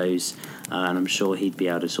photos, and I'm sure he'd be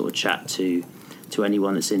able to sort of chat to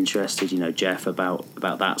anyone that's interested, Jeff, about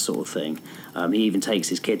that sort of thing. He even takes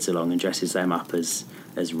his kids along and dresses them up as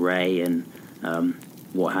Rey and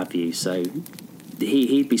what have you. So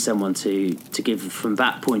he'd be someone to give, from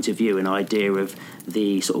that point of view, an idea of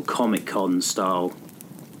the sort of Comic-Con style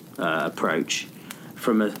approach.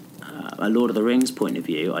 From a Lord of the Rings point of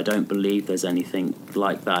view, I don't believe there's anything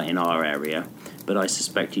like that in our area, but I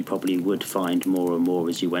suspect you probably would find more and more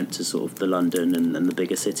as you went to sort of the London and the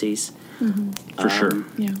bigger cities. Mm-hmm. For sure.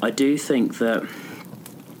 Yeah. I do think that,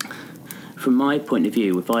 from my point of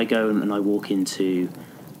view, if I go and I walk into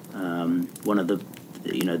one of the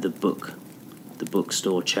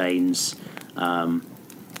bookstore chains,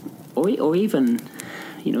 or even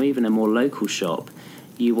a more local shop,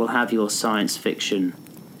 you will have your science fiction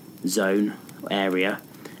zone area,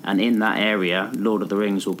 and in that area, Lord of the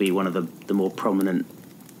Rings will be one of the more prominent,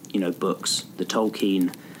 books. The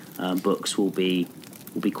Tolkien books will be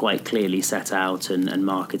quite clearly set out and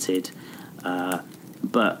marketed,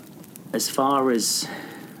 but as far as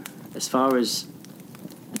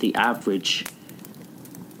the average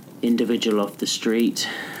individual off the street,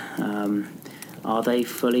 are they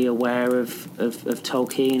fully aware of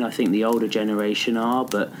Tolkien? I think the older generation are,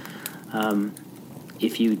 but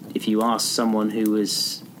if you ask someone who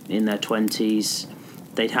was in their 20s,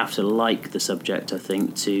 they'd have to like the subject, I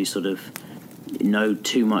think, to sort of know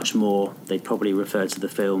too much more. They'd probably refer to the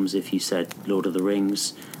films if you said Lord of the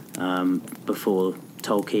Rings before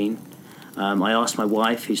Tolkien. I asked my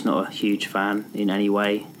wife, who's not a huge fan in any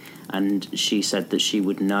way, and she said that she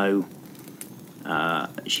would know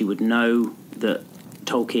that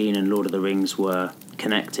Tolkien and Lord of the Rings were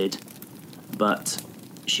connected, but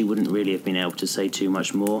she wouldn't really have been able to say too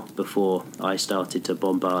much more before I started to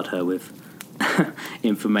bombard her with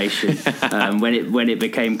information when it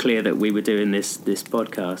became clear that we were doing this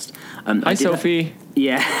podcast. Hi, Sophie.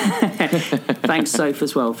 Yeah. Thanks, Soph,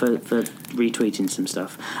 as well, for retweeting some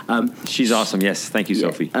stuff. She's awesome. Yes, thank you,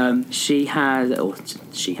 Sophie. She has.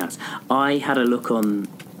 I had a look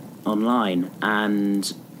online,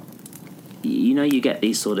 and you get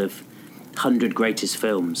these sort of 100 greatest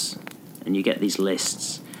films, and you get these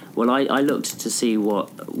lists. Well, I looked to see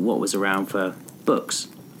what was around for books,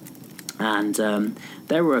 and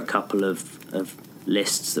there were a couple of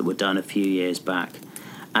lists that were done a few years back,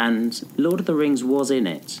 and Lord of the Rings was in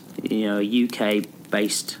it. A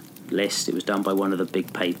UK-based list. It was done by one of the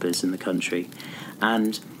big papers in the country,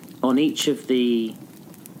 and on each of the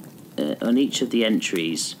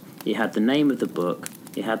entries, it had the name of the book,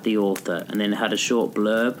 it had the author, and then it had a short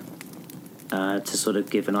blurb to sort of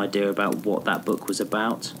give an idea about what that book was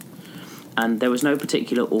about. And there was no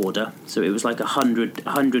particular order, so it was like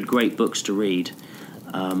 100 great books to read.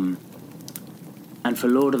 And for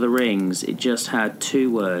Lord of the Rings, it just had 2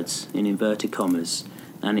 words in inverted commas,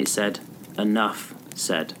 and it said, "Enough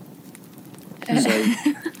said." So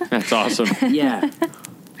that's awesome. Yeah.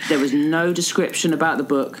 There was no description about the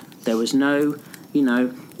book. There was no,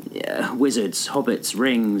 wizards, hobbits,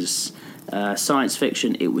 rings, science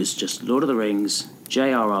fiction. It was just Lord of the Rings,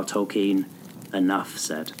 J.R.R. Tolkien, enough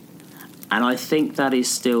said. And I think that is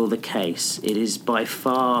still the case. It is by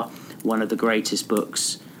far one of the greatest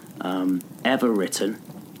books ever written.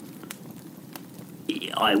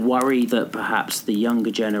 I worry that perhaps the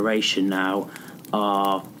younger generation now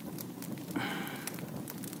are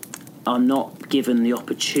not given the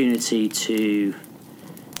opportunity to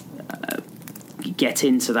get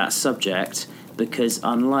into that subject, because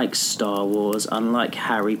unlike Star Wars, unlike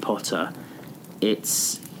Harry Potter,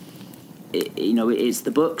 it's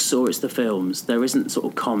the books or it's the films. There isn't sort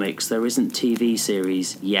of comics, there isn't TV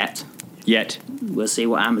series yet. We'll see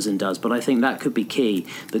what Amazon does, but I think that could be key,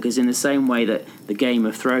 because in the same way that the Game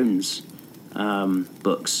of Thrones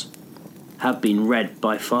books have been read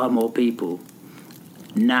by far more people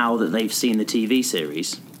now that they've seen the TV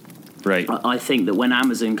series, right? I think that when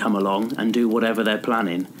Amazon come along and do whatever they're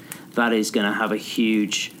planning, that is going to have a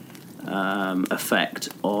huge effect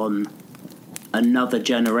on another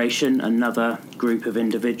generation, another group of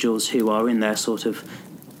individuals who are in their sort of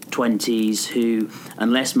 20s, who,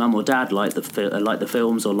 unless mum or dad like the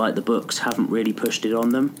films or like the books, haven't really pushed it on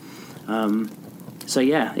them. So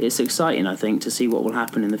yeah, it's exciting, I think, to see what will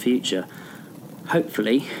happen in the future.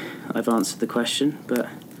 Hopefully I've answered the question, but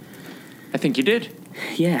I think you did.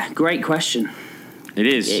 Yeah, great question. It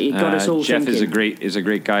is. It got us all Jeff thinking. is a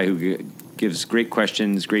great guy who gives great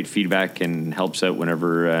questions, great feedback, and helps out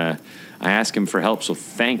whenever I ask him for help. So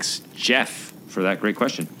thanks, Jeff, for that great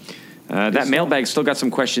question. That mailbag still got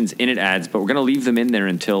some questions in it, ads, but we're going to leave them in there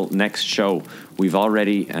until next show. We've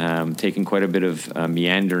already taken quite a bit of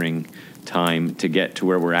meandering time to get to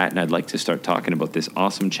where we're at, and I'd like to start talking about this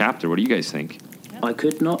awesome chapter. What do you guys think? I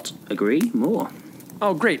could not agree more.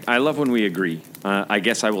 Oh, great. I love when we agree. I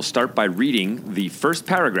guess I will start by reading the first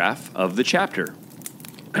paragraph of the chapter.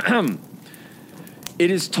 It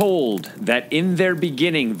is told that in their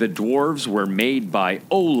beginning the dwarves were made by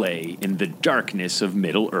Ole in the darkness of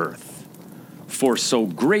Middle-earth. For so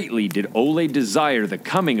greatly did Ole desire the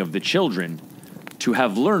coming of the children, to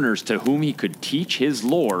have learners to whom he could teach his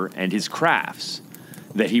lore and his crafts,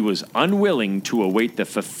 that he was unwilling to await the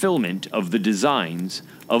fulfillment of the designs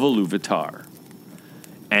of Iluvatar.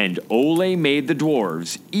 And Ole made the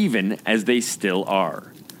dwarves even as they still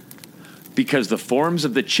are, because the forms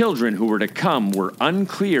of the children who were to come were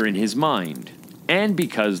unclear in his mind, and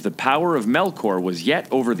because the power of Melkor was yet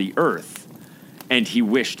over the earth, and he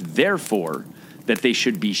wished, therefore, that they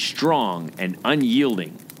should be strong and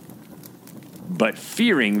unyielding. But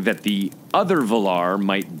fearing that the other Valar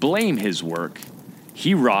might blame his work,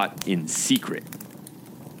 he wrought in secret.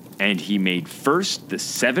 And he made first the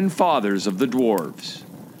 7 fathers of the dwarves,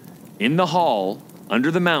 in the hall, under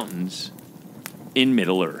the mountains, in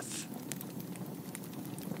Middle-earth.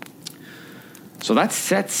 So that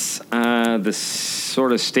sets the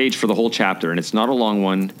sort of stage for the whole chapter, and it's not a long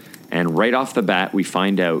one. And right off the bat, we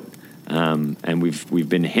find out, and we've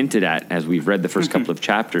been hinted at as we've read the first couple of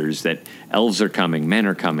chapters, that elves are coming, men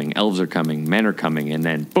are coming, elves are coming, men are coming, and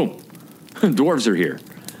then boom, dwarves are here.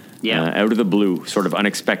 Yeah. Out of the blue, sort of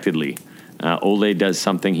unexpectedly. Ole does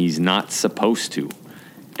something he's not supposed to.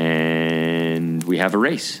 And we have a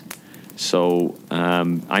race. So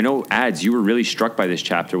I know, Ads, you were really struck by this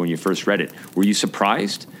chapter when you first read it. Were you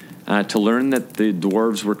surprised to learn that the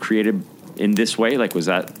dwarves were created in this way? Like, was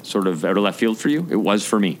that sort of out of left field for you? It was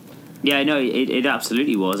for me. Yeah, no, it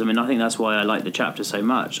absolutely was. I mean, I think that's why I like the chapter so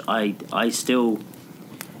much. I still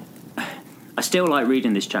like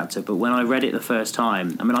reading this chapter, but when I read it the first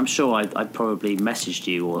time, I mean, I'm sure I probably messaged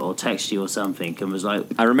you or texted you or something and was like...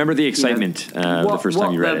 I remember the excitement the first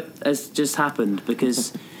time you read it. What has just happened,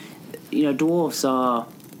 because, dwarves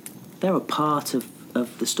they're a part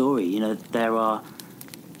of the story. There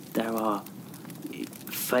are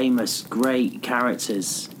famous, great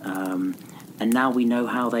characters, and now we know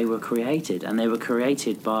how they were created, and they were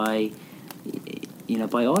created by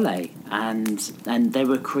Ole, and they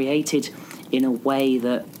were created in a way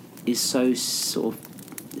that is so sort of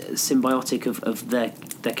symbiotic of their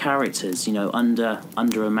characters,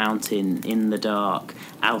 under a mountain, in the dark,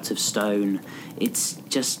 out of stone. It's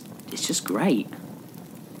just great.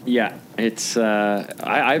 Yeah, it's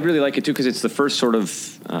I really like it too, because it's the first sort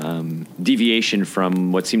of deviation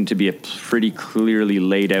from what seemed to be a pretty clearly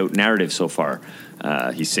laid out narrative so far.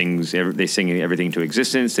 They sing everything to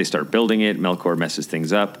existence. They start building it. Melkor messes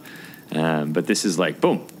things up, but this is like,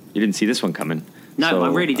 boom! You didn't see this one coming. No, I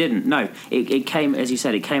really didn't. No, it came, as you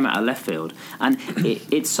said, it came out of left field, and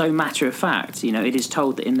it's so matter of fact. It is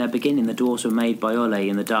told that in their beginning the dwarves were made by Ole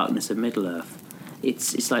in the darkness of Middle Earth.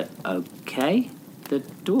 It's like, okay, the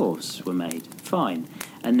dwarves were made, fine,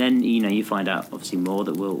 and then you find out obviously more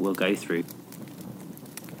that we'll go through.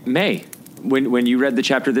 May, when you read the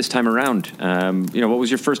chapter this time around, what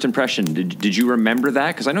was your first impression? Did you remember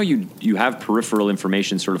that? Because I know you have peripheral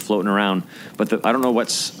information sort of floating around, but I don't know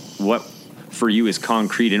what for you is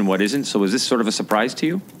concrete and what isn't. So was this sort of a surprise to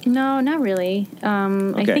you? No, not really.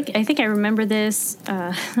 Okay. I think I remember this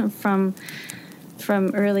from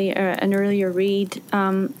an earlier read.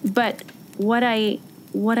 But what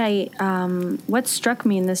struck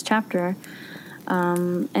me in this chapter,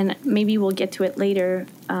 and maybe we'll get to it later.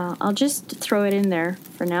 I'll just throw it in there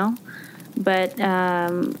for now. But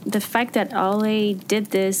the fact that Ole did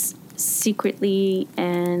this secretly,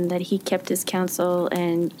 and that he kept his counsel,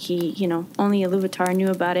 and he, only Iluvatar knew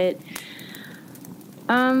about it.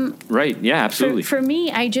 Right. Yeah, absolutely. For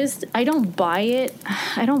me, I don't buy it.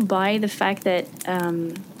 I don't buy the fact that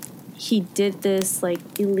he did this like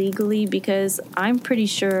illegally, because I'm pretty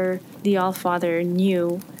sure the Allfather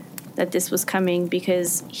knew that this was coming,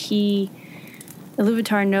 because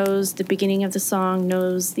Iluvatar knows the beginning of the song,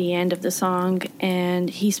 knows the end of the song, and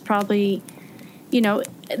he's probably,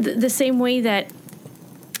 the same way that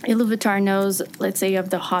Iluvatar knows, let's say, of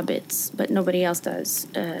the hobbits, but nobody else does.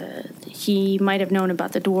 He might have known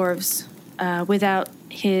about the dwarves without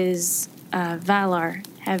his Valar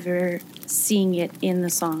ever seeing it in the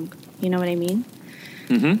song. You know what I mean?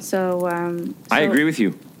 Mm-hmm. So I agree with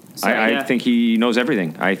you. I think he knows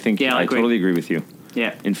everything. I totally agree with you.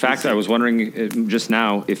 Yeah. In fact, I was wondering just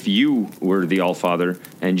now if you were the Allfather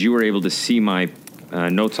and you were able to see my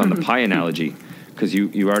notes on the pie analogy, because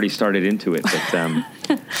you already started into it.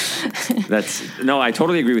 But I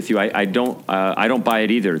totally agree with you. I don't buy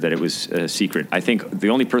it either that it was a secret. I think the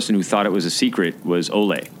only person who thought it was a secret was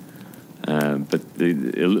Ole. But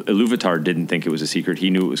Iluvatar didn't think it was a secret. He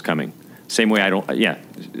knew it was coming. Same way I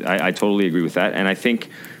totally agree with that. And I think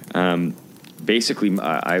basically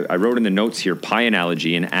I wrote in the notes here pie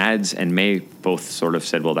analogy, and Ads and May both sort of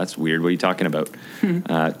said, well, that's weird. What are you talking about?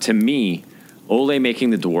 To me, Ole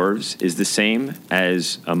making the dwarves is the same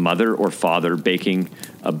as a mother or father baking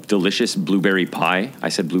a delicious blueberry pie. I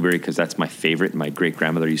said blueberry because that's my favorite. My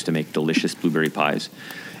great-grandmother used to make delicious blueberry pies.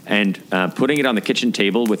 And putting it on the kitchen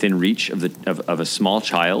table within reach of a small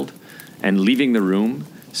child, and leaving the room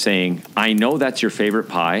saying, I know that's your favorite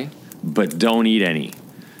pie, but don't eat any.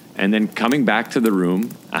 And then coming back to the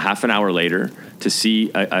room a half an hour later to see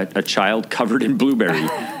a child covered in blueberry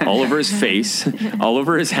all over his face, all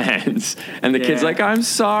over his hands. And the kid's like, I'm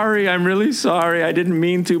sorry, I'm really sorry, I didn't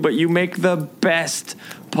mean to, but you make the best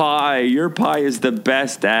pie. Your pie is the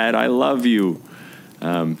best, Dad. I love you.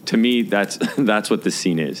 To me, that's what this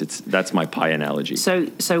scene is. That's my pie analogy. So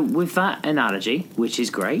with that analogy, which is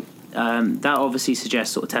great, that obviously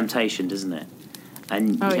suggests sort of temptation, doesn't it?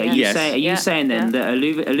 And are you saying then that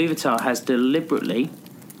Iluvatar has deliberately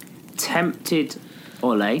tempted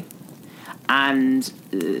Ole, and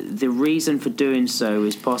the reason for doing so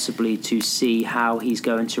is possibly to see how he's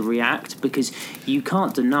going to react, because you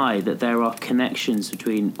can't deny that there are connections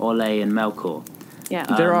between Ole and Melkor. Yeah.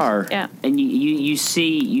 There are. Yeah. And you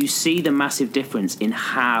see the massive difference in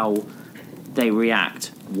how they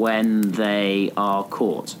react when they are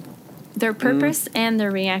caught. Their purpose and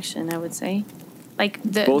their reaction, I would say. Like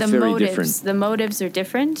Both the very motives. different. The motives are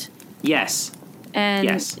different. Yes. And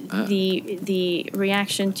Yes. the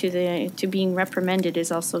reaction to being reprimanded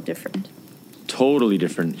is also different. Totally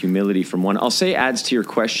different humility from one. I'll say adds to your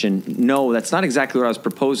question. No, that's not exactly what I was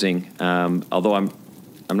proposing. Although I'm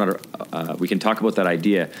not. We can talk about that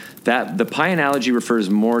idea. That the pie analogy refers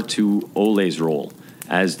more to Ole's role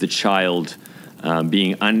as the child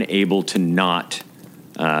being unable to not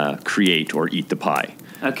create or eat the pie.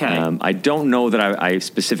 Okay. I don't know that I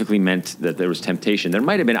specifically meant that there was temptation. There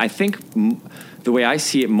might have been. I think the way I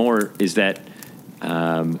see it more is that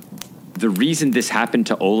the reason this happened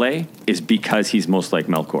to Ole is because he's most like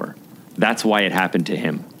Melkor. That's why it happened to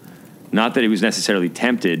him. Not that he was necessarily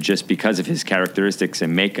tempted, just because of his characteristics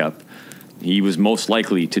and makeup. He was most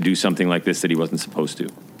likely to do something like this that he wasn't supposed to.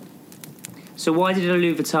 So why did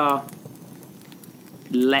Iluvatar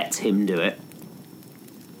let him do it?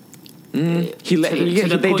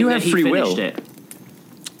 They do have free will. It.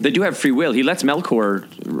 They do have free will. He lets Melkor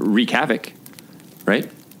wreak havoc,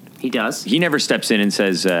 right? He does. He never steps in and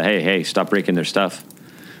says, hey, stop breaking their stuff.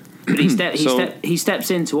 But he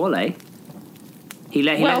steps into Ole. He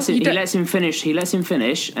lets him finish. He lets him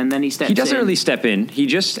finish, and then he steps in. He doesn't really step in. He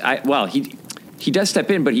just, he does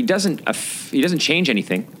step in, but he doesn't change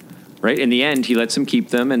anything, right? In the end, he lets them keep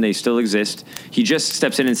them, and they still exist. He just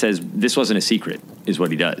steps in and says, this wasn't a secret, is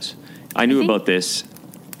what he does. I knew about this.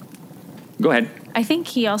 Go ahead. I think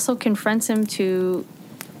he also confronts him to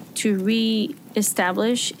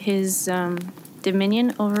re-establish his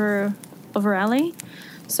dominion over Ale.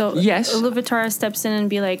 So yes. Iluvatar steps in and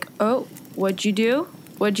be like, "Oh, what'd you do?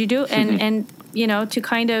 And to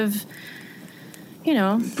kind of,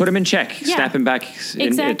 put him in check, snap him back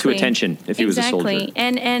to attention if he was a soldier.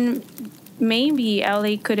 And maybe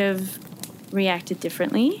Ale could have reacted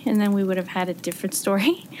differently, and then we would have had a different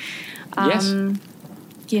story. Yes.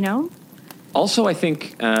 Also, I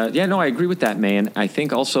think, I agree with that, man. I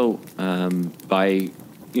think also by,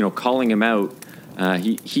 calling him out,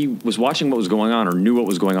 he was watching what was going on or knew what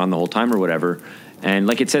was going on the whole time or whatever. And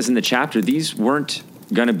like it says in the chapter, these weren't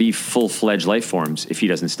going to be full-fledged life forms if he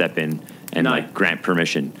doesn't step in and grant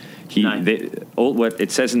permission. What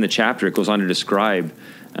it says in the chapter, it goes on to describe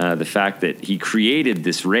the fact that he created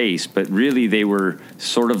this race, but really they were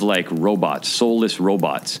sort of like robots, soulless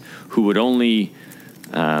robots who would only...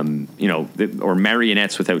 or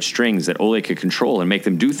marionettes without strings that Ole could control and make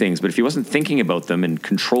them do things. But if he wasn't thinking about them and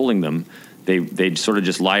controlling them, they'd sort of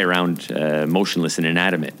just lie around motionless and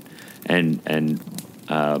inanimate. And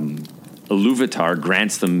Iluvatar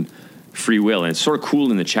grants them free will. And it's sort of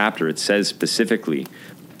cool in the chapter. It says specifically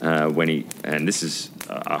and this is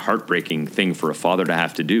a heartbreaking thing for a father to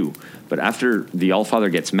have to do, but after the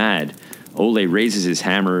Allfather gets mad, Ole raises his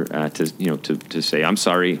hammer to say, "I'm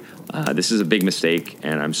sorry, this is a big mistake,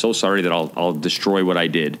 and I'm so sorry that I'll destroy what I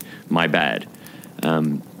did. My bad."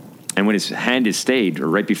 And when his hand is stayed, or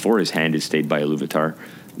right before his hand is stayed by Iluvatar,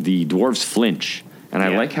 the dwarves flinch. And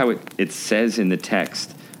I like how it says in the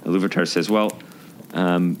text. Iluvatar says, "Well,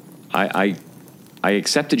 I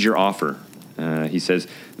accepted your offer." He says,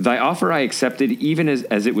 "Thy offer I accepted even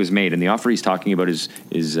as it was made." And the offer he's talking about is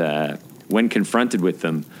when confronted with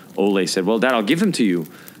them, Ole said, "Well, Dad, I'll give them to you.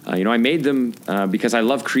 I made them because I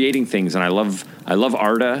love creating things, and I love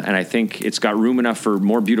Arda, and I think it's got room enough for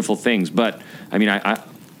more beautiful things. But I mean,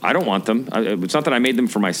 I don't want them. It's not that I made them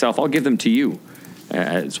for myself. I'll give them to you."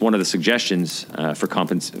 It's one of the suggestions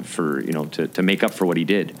to make up for what he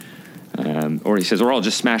did. Or he says, "Or I'll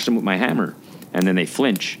just smash them with my hammer," and then they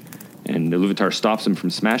flinch. And Iluvatar stops him from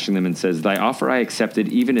smashing them and says, "Thy offer I accepted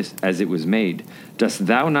even as it was made. Dost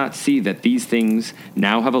thou not see that these things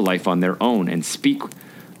now have a life on their own and speak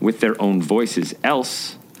with their own voices?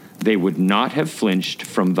 Else they would not have flinched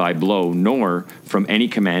from thy blow, nor from any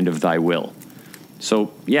command of thy will."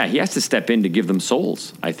 So, he has to step in to give them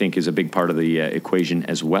souls, I think, is a big part of the equation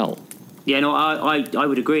as well. Yeah, no, I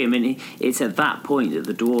would agree. I mean, it's at that point that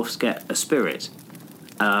the dwarfs get a spirit,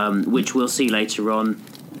 which we'll see later on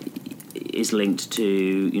is linked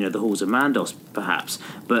to, the halls of Mandos, perhaps.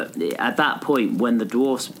 But at that point, when the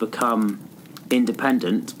dwarfs become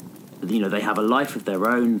independent, they have a life of their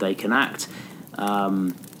own. They can act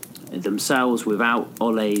themselves without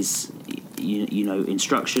Ole's,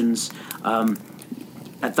 instructions.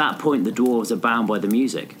 At that point, the dwarves are bound by the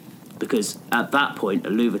music, because at that point,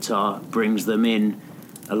 Iluvatar brings them in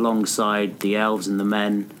alongside the elves and the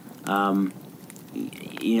men,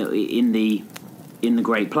 in the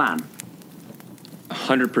great plan.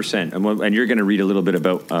 100%. And you're going to read a little bit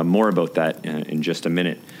about more about that in just a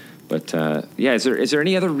minute. But is there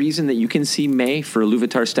any other reason that you can see May for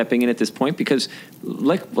Iluvatar stepping in at this point? Because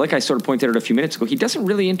like I sort of pointed out a few minutes ago, he doesn't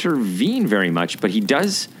really intervene very much, but he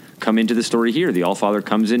does come into the story here. The Allfather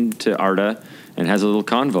comes into Arda and has a little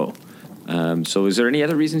convo. So is there any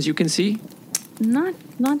other reasons you can see? Not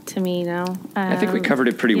to me, no. I think we covered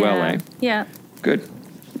it pretty well, eh? Yeah. Good.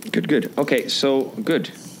 Okay, so good.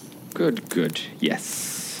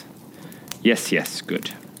 Yes,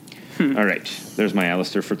 good. All right, there's my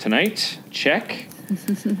Alistair for tonight. Check.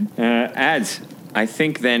 Ads, I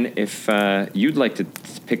think then if you'd like to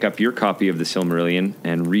pick up your copy of the Silmarillion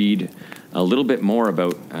and read a little bit more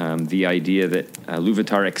about the idea that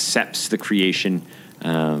Iluvatar accepts the creation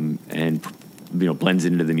and blends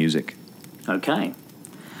it into the music. Okay.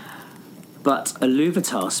 But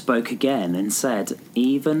Iluvatar spoke again and said,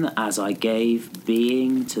 "Even as I gave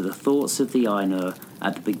being to the thoughts of the Ainur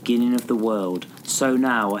at the beginning of the world, so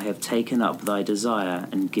now I have taken up thy desire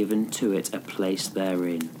and given to it a place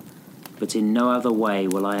therein. But in no other way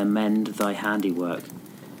will I amend thy handiwork,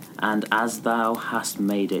 and as thou hast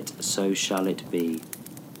made it, so shall it be.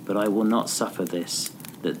 But I will not suffer this,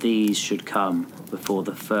 that these should come before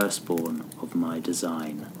the firstborn of my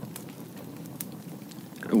design."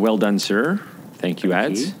 Well done, sir. Thank you,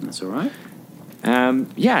 Ads. That's all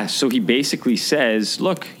right. So he basically says,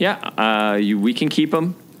 look, we can keep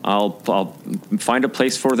them. I'll find a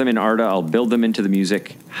place for them in Arda. I'll build them into the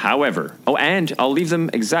music. However, and I'll leave them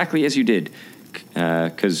exactly as you did.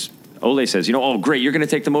 Because Ole says, great, you're going to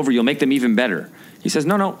take them over. You'll make them even better. He says,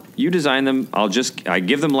 no, you design them. I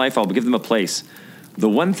give them life. I'll give them a place. The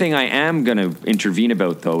one thing I am going to intervene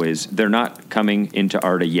about, though, is they're not coming into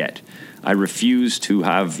Arda yet. I refuse to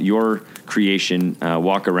have your creation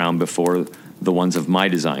walk around before the ones of my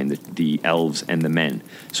design, the elves and the men.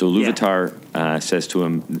 So Iluvatar says to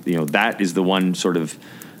him, that is the one sort of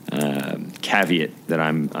caveat that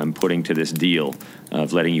I'm putting to this deal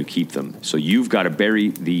of letting you keep them. So you've got to bury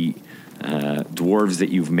the dwarves that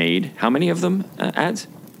you've made. How many of them, Ads?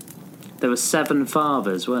 There were 7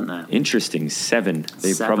 fathers, weren't there? Interesting, 7.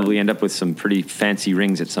 They probably end up with some pretty fancy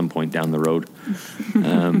rings at some point down the road.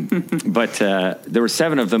 But there were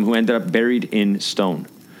 7 of them who ended up buried in stone.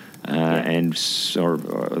 Or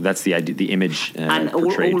that's the idea, the image and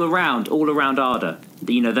all around Arda.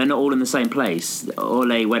 They're not all in the same place.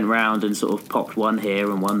 Ole went round and sort of popped one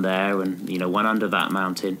here and one there, and one under that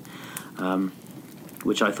mountain,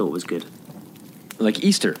 which I thought was good. Like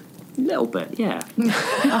Easter. A little bit, yeah. A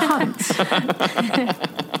hunt.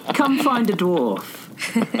 Come find a dwarf.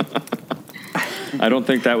 I don't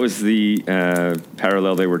think that was the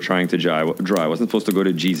parallel they were trying to draw. I wasn't supposed to go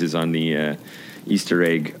to Jesus on the Easter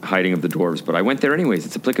egg hiding of the dwarves, but I went there anyways.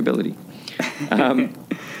 It's applicability.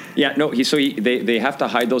 They have to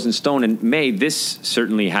hide those in stone. And May, this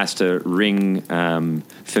certainly has to ring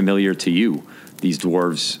familiar to you. These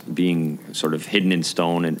dwarves being sort of hidden in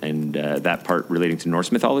stone and that part relating to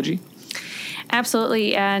Norse mythology?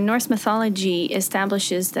 Absolutely. Norse mythology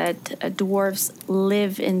establishes that dwarves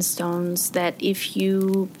live in stones, that if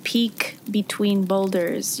you peek between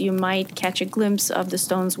boulders, you might catch a glimpse of the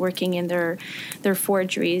stones working in their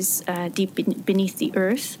forgeries deep beneath the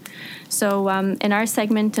earth. So in our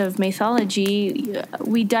segment of mythology,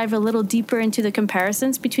 we dive a little deeper into the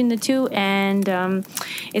comparisons between the two, and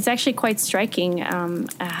it's actually quite striking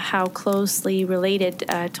how closely related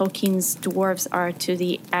Tolkien's dwarves are to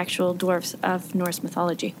the actual dwarves of Norse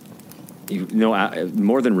mythology.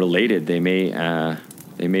 More than related, they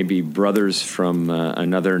may be brothers from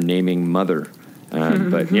another naming mother.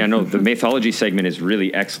 The mythology segment is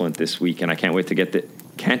really excellent this week, and I can't wait to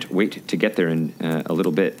get there in a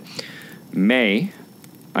little bit. May, yes.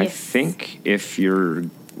 I think if you're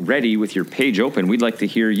ready with your page open, we'd like to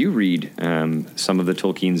hear you read some of the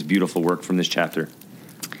Tolkien's beautiful work from this chapter.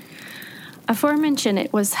 Aforementioned,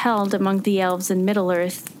 it was held among the elves in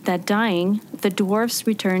Middle-earth that dying, the dwarfs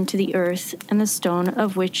returned to the earth and the stone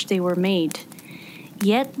of which they were made.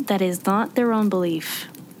 Yet that is not their own belief,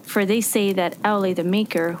 for they say that Aule the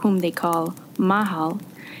Maker, whom they call Mahal,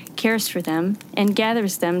 cares for them and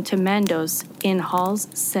gathers them to Mandos in halls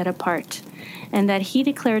set apart, and that he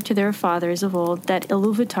declared to their fathers of old that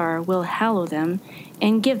Iluvatar will hallow them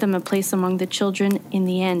and give them a place among the children in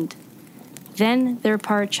the end. Then their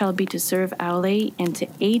part shall be to serve Aule and to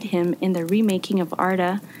aid him in the remaking of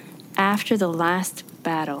Arda after the last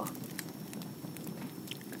battle.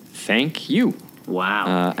 Thank you.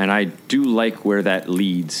 Wow. And I do like where that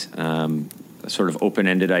leads, sort of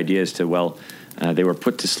open-ended ideas to, They were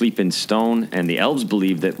put to sleep in stone, and the elves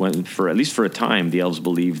believed that at least for a time, the elves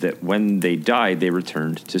believed that when they died, they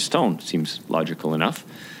returned to stone. Seems logical enough.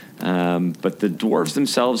 But the dwarves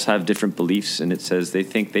themselves have different beliefs, and it says they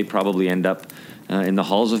think they probably end up in the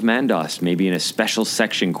halls of Mandos, maybe in a special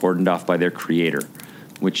section cordoned off by their creator,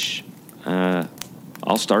 which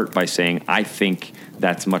I'll start by saying I think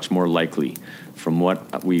that's much more likely from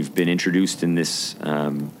what we've been introduced in this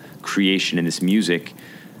creation, in this music.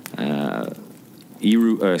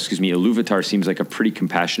 Iluvatar seems like a pretty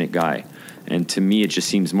compassionate guy. And to me, it just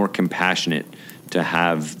seems more compassionate to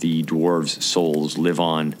have the dwarves' souls live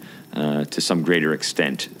on to some greater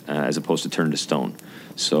extent as opposed to turn to stone.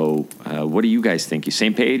 So what do you guys think? You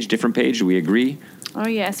same page, different page? Do we agree? Oh,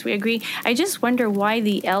 yes, we agree. I just wonder why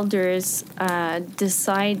the elders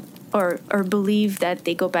decide or believe that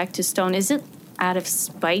they go back to stone. Is it out of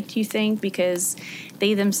spite, you think, because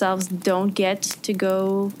they themselves don't get to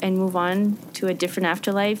go and move on to a different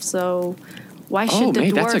afterlife? So why should the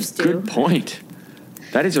dwarves that's a do? good point.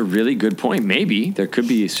 That is a really good point. Maybe there could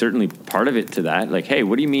be certainly part of it to that. Like, hey,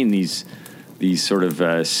 what do you mean these sort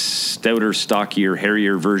of stouter, stockier,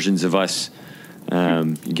 hairier versions of us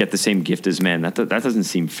get the same gift as men? That doesn't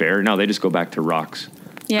seem fair. No, they just go back to rocks.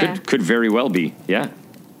 Yeah, could very well be. Yeah.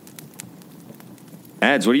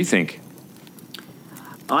 Ads, what do you think?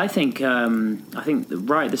 I think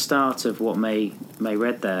right at the start of what May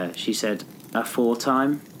read there, she said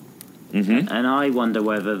aforetime, and I wonder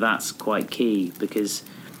whether that's quite key, because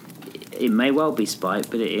it may well be spite,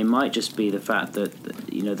 but it might just be the fact that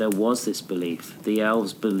there was this belief. The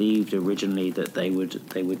elves believed originally that they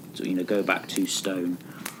would go back to stone,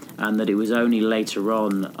 and that it was only later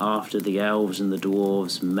on, after the elves and the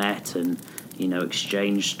dwarves met and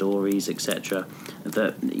exchanged stories, etc.,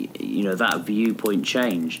 that that viewpoint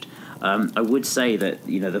changed. I would say that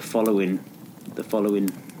the following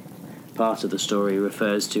part of the story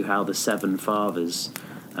refers to how the seven fathers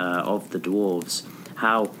of the dwarves,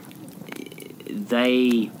 how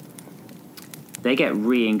they get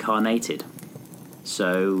reincarnated,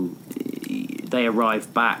 so they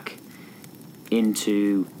arrive back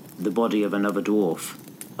into the body of another dwarf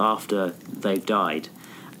after they've died,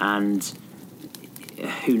 and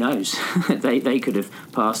who knows? they could have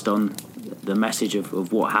passed on the message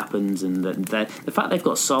of what happens, and the fact they've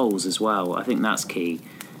got souls as well. I think that's key.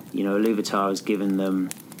 Iluvatar has given them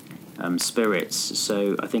spirits,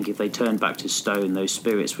 so I think if they turned back to stone, those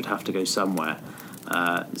spirits would have to go somewhere.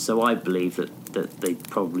 So I believe that they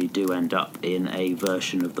probably do end up in a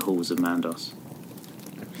version of the halls of Mandos.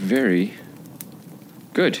 Very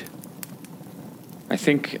good. I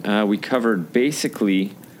think we covered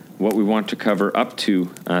basically what we want to cover up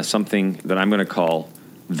to something that I'm going to call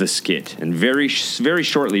the skit. And very, very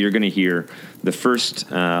shortly, you're going to hear the first,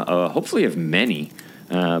 hopefully of many,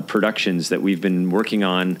 productions that we've been working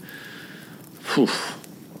on.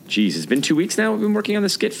 Geez, it's been 2 weeks now we've been working on the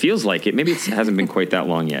skit. Feels like it. Maybe it hasn't been quite that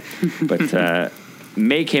long yet. But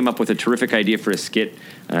May came up with a terrific idea for a skit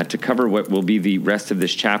to cover what will be the rest of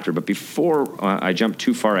this chapter. But before I jump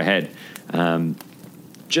too far ahead,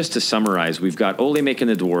 just to summarize, we've got Ole making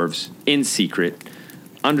the dwarves in secret,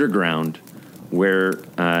 underground, where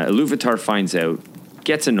Iluvatar finds out,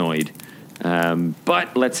 gets annoyed,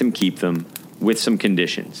 but lets him keep them with some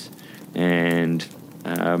conditions. And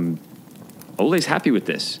Ole's happy with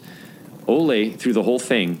this. Ole, through the whole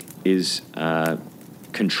thing, is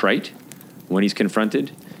contrite when he's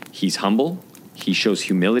confronted. He's humble. He shows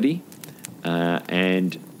humility.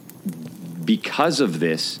 And because of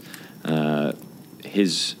this,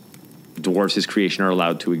 his dwarves, his creation, are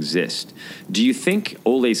allowed to exist. Do you think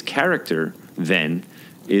Ole's character, then,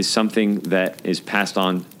 is something that is passed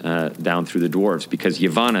on down through the dwarves? Because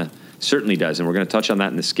Yavanna certainly does, and we're going to touch on that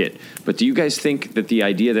in the skit. But do you guys think that the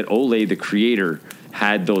idea that Ole, the creator,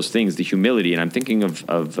 had those things, the humility, and I'm thinking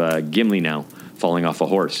of Gimli now, falling off a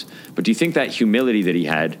horse, but do you think that humility that he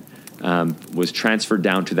had was transferred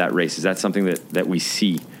down to that race? Is that something that we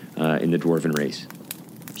see in the dwarven race?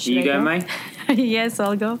 Should you go, May? Yes,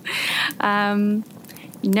 I'll go.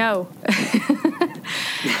 No.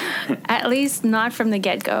 At least not from the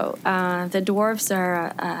get-go. The dwarves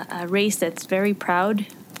are a race that's very proud.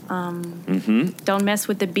 Don't mess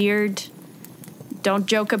with the beard. Don't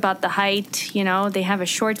joke about the height. They have a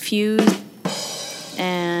short fuse.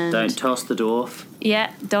 And don't toss the dwarf.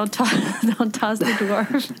 Yeah, don't toss the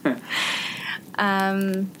dwarf.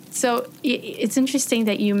 So it's interesting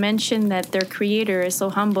that you mentioned that their creator is so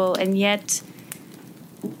humble, and yet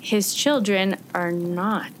his children are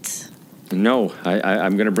not. No,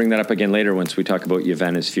 I'm going to bring that up again later once we talk about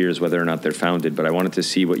Yavanna's fears, whether or not they're founded. But I wanted to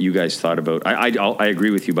see what you guys thought about. I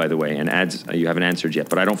agree with you, by the way, and adds you haven't answered yet.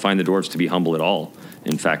 But I don't find the dwarves to be humble at all.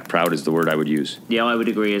 In fact, proud is the word I would use. Yeah, I would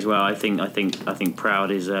agree as well. I think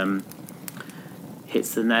proud is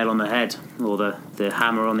hits the nail on the head, or the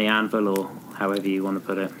hammer on the anvil, or however you want to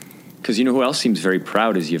put it. Because you know who else seems very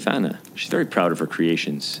proud is Yavanna. She's very proud of her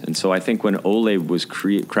creations. And so I think when Ole was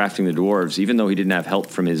crafting the dwarves, even though he didn't have help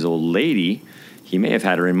from his old lady, he may have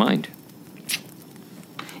had her in mind.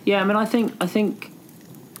 Yeah, I mean, I think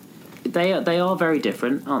they are very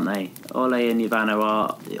different, aren't they? Ole and Yavanna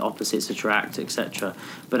are opposites attract, etc.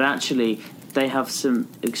 But actually, they have some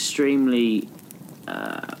extremely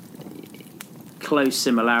close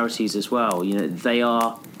similarities as well. You know, they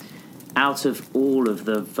are, out of all of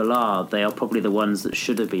the Valar, they are probably the ones that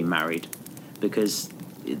should have been married, because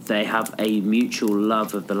they have a mutual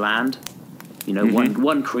love of the land. You know,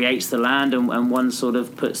 one creates the land, and one sort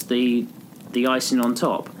of puts the icing on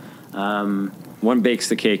top. One bakes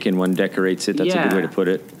the cake and one decorates it. That's a good way to put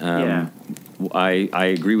it. I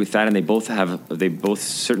agree with that, and they both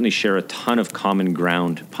certainly share a ton of common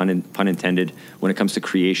ground, pun intended, when it comes to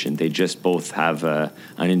creation. They just both have an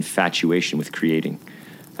infatuation with creating.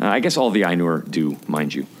 I guess all the Ainur do,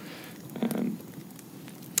 mind you.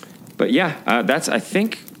 But yeah, that's, I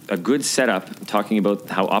think, a good setup, talking about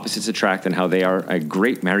how opposites attract and how they are a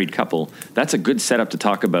great married couple. That's a good setup to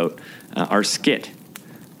talk about our skit.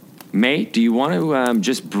 May, do you want to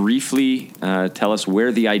just briefly tell us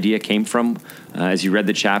where the idea came from as you read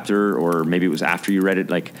the chapter, or maybe it was after you read it?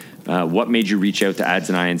 Like, what made you reach out to Ads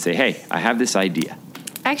and I and say, hey, I have this idea?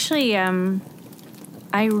 Actually,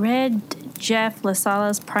 I read Jeff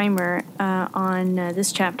LaSala's primer on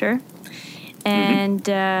this chapter, and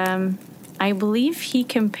I believe he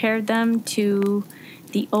compared them to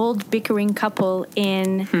the old bickering couple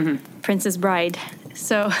in Princess Bride.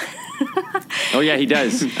 So... Oh, yeah, he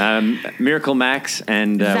does. Miracle Max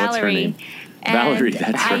and Valerie. What's her name? And Valerie,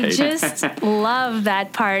 that's right. I just love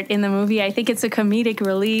that part in the movie. I think it's a comedic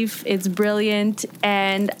relief. It's brilliant.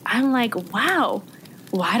 And I'm like, wow,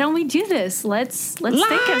 why don't we do this? Let's think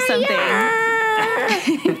of something.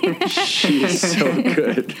 She is so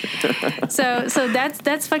good. So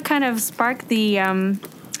that's what kind of sparked the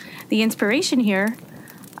inspiration here.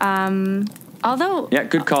 Although, yeah,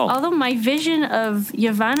 good call. Although my vision of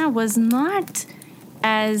Yavanna was not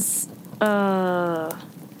as, how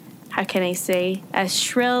can I say, as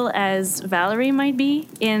shrill as Valerie might be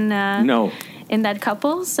in that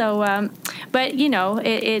couple. So, but you know,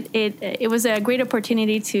 it was a great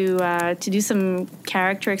opportunity to do some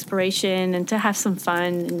character exploration and to have some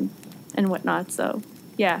fun and whatnot. So.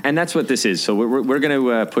 Yeah. And that's what this is. So we're going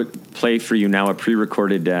to play for you now a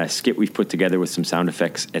pre-recorded skit we've put together with some sound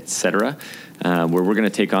effects, etc., where we're going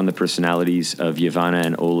to take on the personalities of Yavanna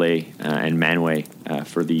and Ole and Manwë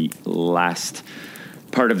for the last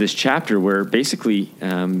part of this chapter, where basically,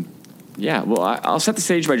 I'll set the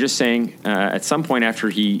stage by just saying at some point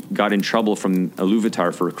after he got in trouble from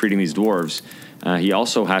Iluvatar for creating these dwarves, he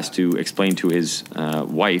also has to explain to his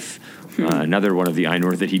wife, another one of the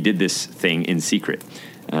Ainur, that he did this thing in secret.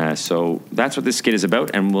 So that's what this skit is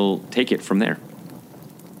about, and we'll take it from there.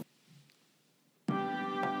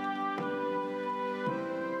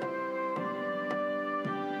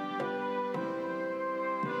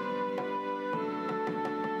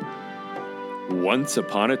 Once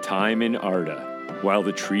upon a time in Arda, while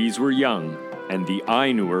the trees were young and the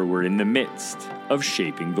Ainur were in the midst of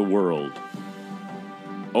shaping the world,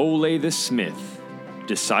 Ole the smith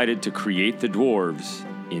decided to create the dwarves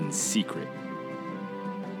in secret.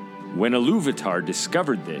 When Iluvatar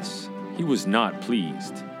discovered this, he was not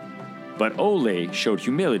pleased. But Ole showed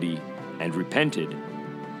humility and repented,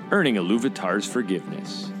 earning Iluvatar's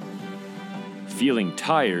forgiveness. Feeling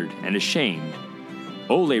tired and ashamed,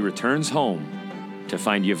 Ole returns home to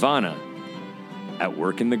find Yavanna at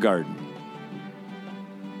work in the garden.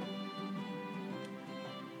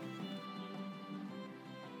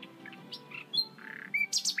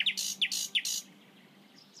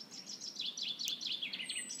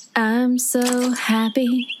 I'm so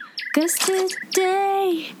happy, 'cause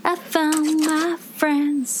today I found my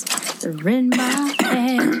friends. They're in my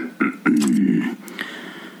head.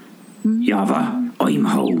 Yava, I'm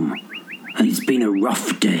home, and it's been a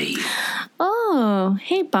rough day. Oh,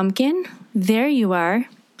 hey, Pumpkin. There you are.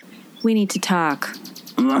 We need to talk.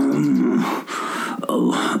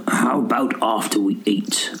 How about after we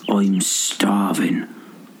eat? I'm starving.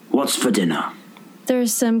 What's for dinner?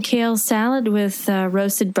 There's some kale salad with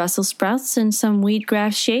roasted Brussels sprouts and some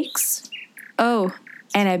wheatgrass shakes. Oh,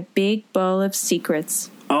 and a big bowl of secrets.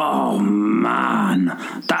 Oh,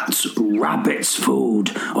 man, that's rabbit's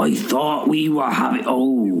food. I thought we were having...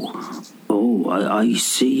 I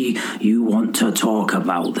see you want to talk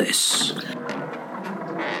about this.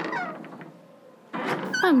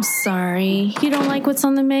 I'm sorry. You don't like what's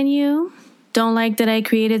on the menu? Don't like that I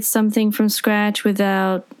created something from scratch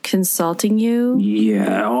without consulting you?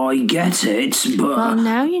 Yeah, I get it, but... Well,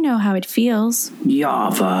 now you know how it feels.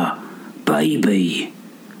 Yava, baby,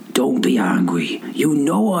 don't be angry. You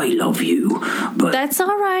know I love you, but... That's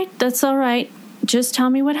all right. Just tell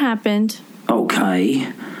me what happened.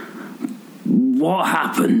 Okay. What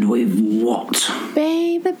happened with what?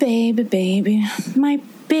 Baby. My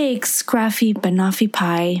big, scruffy banoffee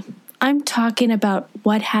pie. I'm talking about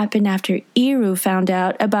what happened after Eru found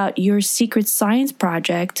out about your secret science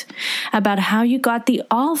project, about how you got the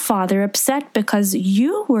All-Father upset because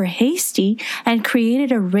you were hasty and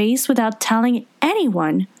created a race without telling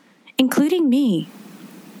anyone, including me.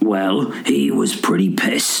 Well, he was pretty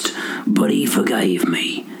pissed, but he forgave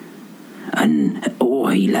me. And,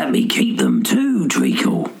 he let me keep them too,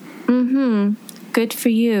 Treacle. Good for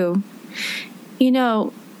you. You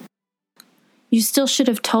know, you still should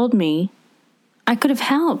have told me. I could have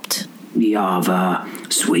helped. Yava,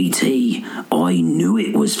 sweetie, I knew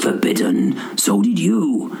it was forbidden. So did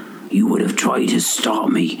you. You would have tried to stop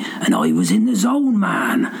me, and I was in the zone,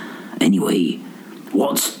 man. Anyway,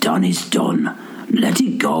 what's done is done. Let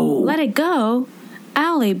it go. Let it go?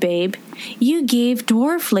 Owly, babe, you gave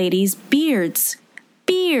dwarf ladies beards.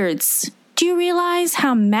 Beards. Do you realize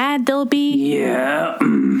how mad they'll be? Yeah,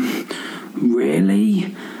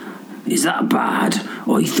 really? Is that bad?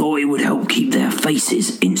 I thought it would help keep their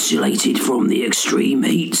faces insulated from the extreme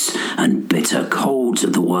heats and bitter colds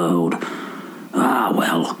of the world. Ah,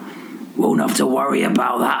 well, won't have to worry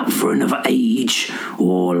about that for another age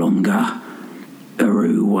or longer.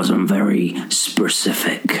 Eru wasn't very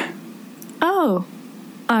specific. Oh,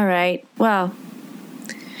 all right. Well,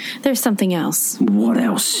 there's something else. What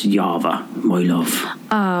else, Yava, my love?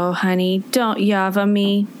 Oh, honey, don't Yava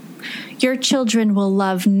me. Your children will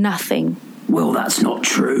love nothing. Well, that's not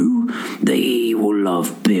true. They will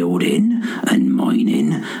love building and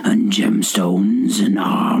mining and gemstones and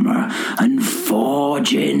armor and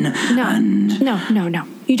forging No.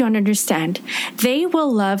 You don't understand. They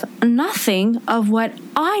will love nothing of what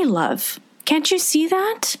I love. Can't you see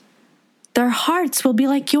that? Their hearts will be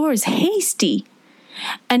like yours, hasty.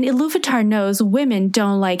 And Iluvatar knows women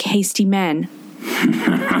don't like hasty men.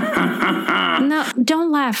 No,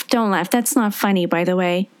 don't laugh. That's not funny, by the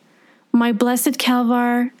way. My blessed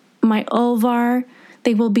Kelvar, my Olvar,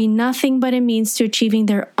 they will be nothing but a means to achieving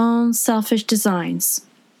their own selfish designs.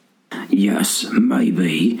 Yes,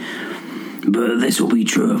 maybe. But this will be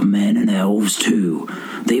true of men and elves too.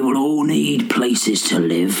 They will all need places to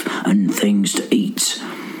live and things to eat.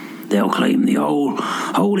 They'll claim the whole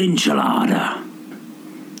enchilada.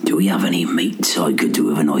 Do we have any meat? I could do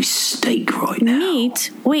with a nice steak right now.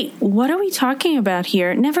 Meat? Wait, what are we talking about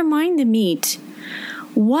here? Never mind the meat.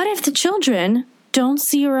 What if the children don't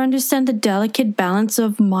see or understand the delicate balance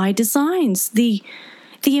of my designs? The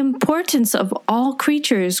importance of all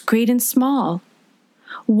creatures, great and small?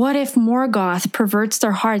 What if Morgoth perverts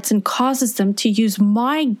their hearts and causes them to use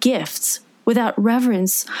my gifts without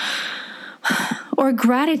reverence or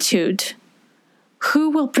gratitude? Who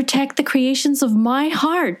will protect the creations of my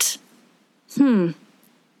heart?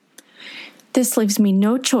 This leaves me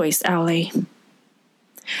no choice, Owly.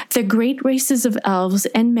 The great races of elves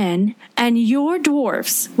and men, and your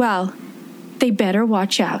dwarfs, well, they better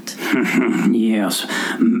watch out. Yes.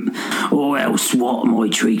 Or else what, my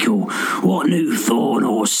treacle? What new thorn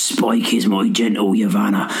or spike is my gentle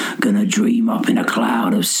Yavanna gonna dream up in a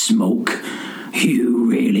cloud of smoke? You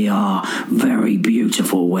really are very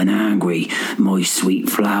beautiful when angry, my sweet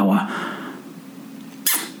flower.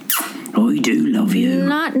 I do love you.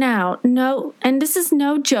 Not now. No, and this is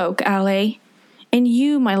no joke, Ale. And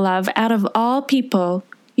you, my love, out of all people,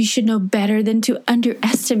 you should know better than to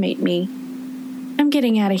underestimate me. I'm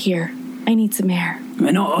getting out of here. I need some air.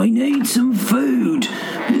 And I need some food.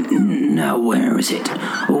 Now, where is it?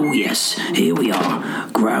 Oh, yes, here we are.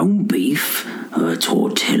 Ground beef,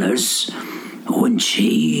 tortillas, and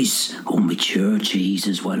cheese. Oh, mature cheese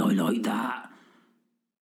as well, I like that.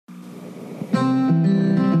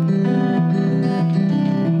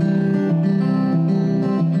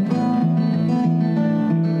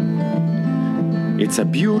 It's a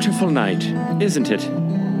beautiful night, isn't it?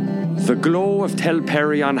 The glow of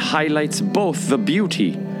Telperion highlights both the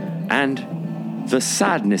beauty and the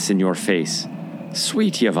sadness in your face.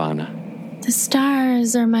 Sweet Yavanna. The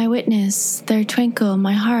stars are my witness. Their twinkle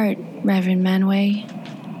my heart, Reverend Manway.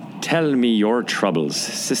 Tell me your troubles,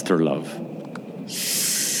 sister love.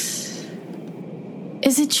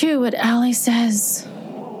 Is it true what Ali says?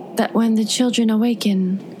 That when the children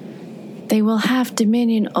awaken, they will have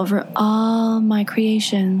dominion over all my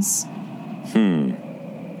creations?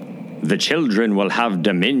 The children will have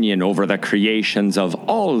dominion over the creations of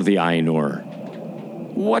all the Ainur.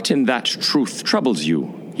 What in that truth troubles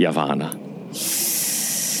you, Yavanna?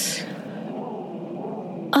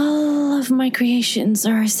 All of my creations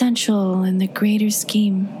are essential in the greater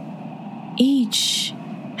scheme. Each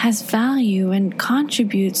has value and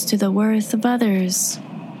contributes to the worth of others.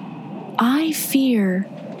 I fear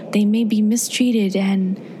they may be mistreated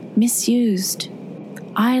and misused.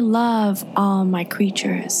 I love all my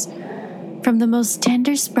creatures, from the most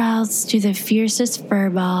tender sprouts to the fiercest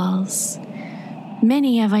furballs.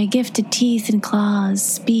 Many have I gifted teeth and claws,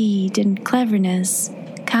 speed and cleverness,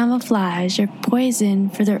 camouflage or poison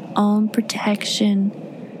for their own protection.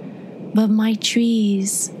 But my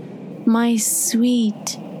trees, my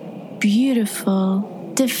sweet,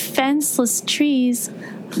 beautiful, defenseless trees.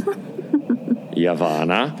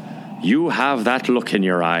 Yavanna, you have that look in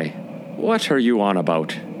your eye. What are you on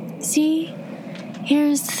about? See,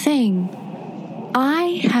 here's the thing.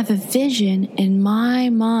 I have a vision in my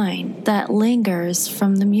mind that lingers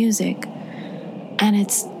from the music, and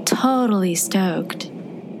it's totally stoked.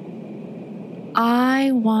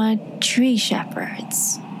 I want tree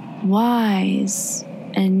shepherds, wise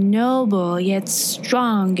and noble, yet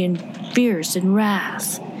strong and fierce in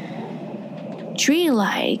wrath.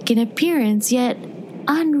 Tree-like in appearance, yet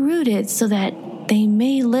unrooted, so that they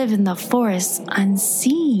may live in the forests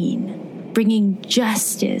unseen, bringing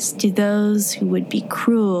justice to those who would be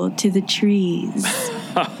cruel to the trees.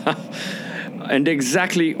 And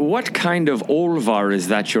exactly what kind of olvar is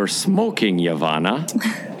that you're smoking, Yavanna?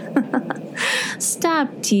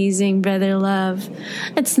 Stop teasing, brother love.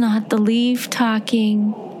 It's not the leaf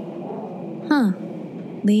talking.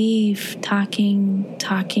 Leaf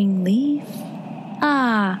talking leaf?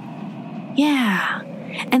 Ah, yeah.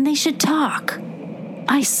 And they should talk.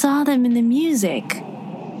 I saw them in the music.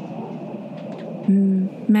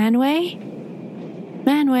 Manway?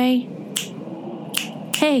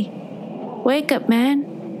 Hey, wake up, man.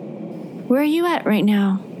 Where are you at right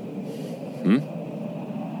now?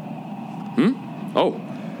 Oh,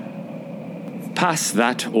 pass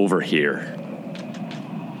that over here.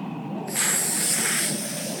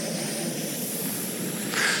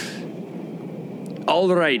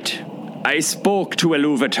 All right, I spoke to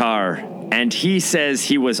Iluvatar, and he says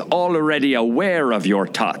he was already aware of your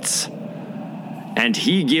tots. And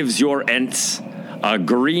he gives your ents a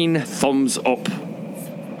green thumbs up.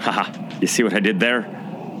 Haha, you see what I did there?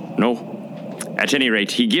 No? At any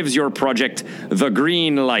rate, he gives your project the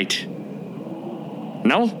green light.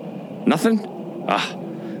 No? Nothing? Ah,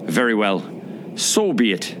 very well. So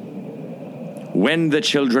be it. When the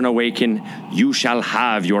children awaken, you shall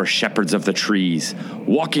have your shepherds of the trees,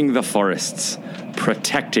 walking the forests,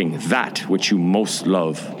 protecting that which you most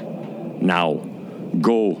love. Now,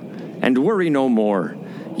 go and worry no more,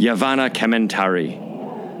 Yavanna Kementari,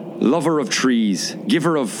 lover of trees,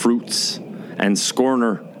 giver of fruits, and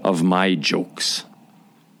scorner of my jokes.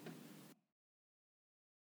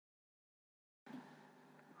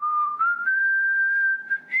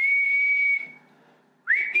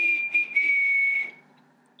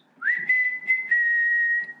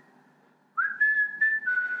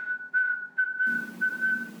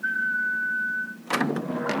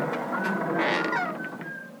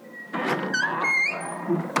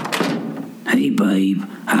 Hey babe,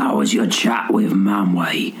 how was your chat with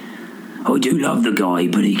Manway? I do love the guy,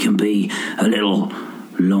 but he can be a little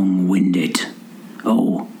long-winded.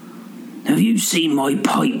 Oh, have you seen my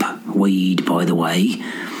pipe weed, by the way?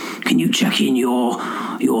 Can you check in your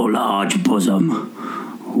large bosom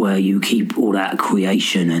where you keep all that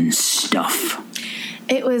creation and stuff?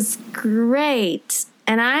 It was great,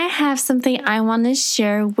 and I have something I want to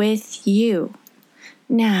share with you.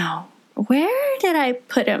 Now, where did I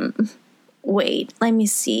put him? Wait, let me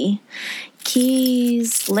see.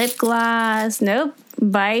 Keys, lip gloss, nope,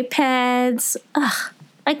 bipeds. Ugh,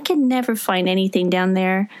 I can never find anything down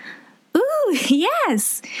there. Ooh,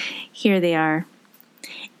 yes, here they are.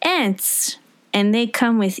 Ents, and they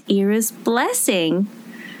come with Ira's blessing.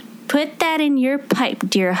 Put that in your pipe,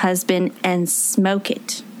 dear husband, and smoke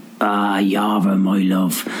it. Yara, my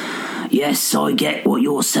love. Yes, I get what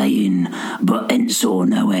you're saying, but ents or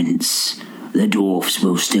no ents, the dwarfs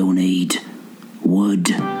will still need wood.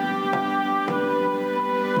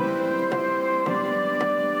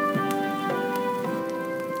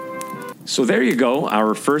 So there you go,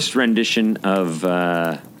 our first rendition of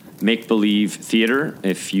make-believe theater.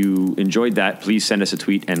 If you enjoyed that, please send us a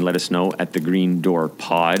tweet and let us know at the Green Door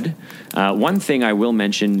Pod. One thing I will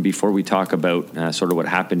mention before we talk about sort of what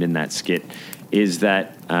happened in that skit is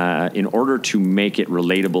that in order to make it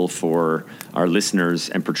relatable for our listeners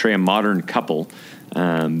and portray a modern couple,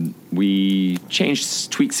 we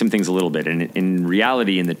tweaked some things a little bit. And in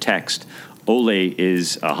reality, in the text, Ole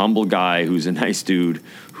is a humble guy who's a nice dude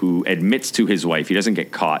who admits to his wife. He doesn't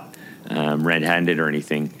get caught red-handed or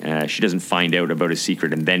anything. She doesn't find out about his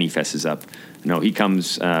secret and then he fesses up. No, he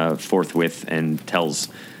comes forthwith and tells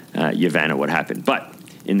Yavanna what happened. But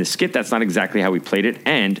in the skit, that's not exactly how we played it,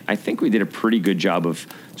 and I think we did a pretty good job of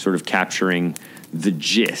sort of capturing the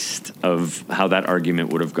gist of how that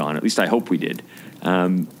argument would have gone. At least I hope we did.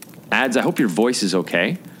 Ads, I hope your voice is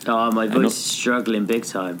okay. Oh, my voice is struggling big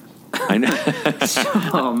time. I know.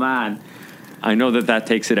 Oh, man. I know that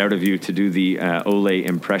takes it out of you to do the Ole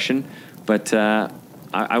impression, but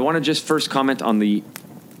I want to just first comment on the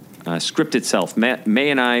script itself.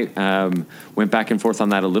 May and I went back and forth on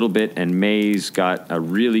that a little bit, and May's got a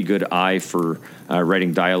really good eye for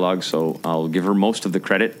writing dialogue, so I'll give her most of the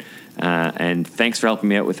credit. And thanks for helping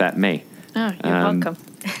me out with that, May. Oh, you're welcome.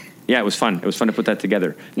 Yeah, it was fun. It was fun to put that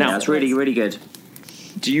together. Now, it's really, really good.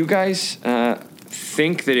 Do you guys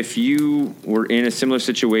think that if you were in a similar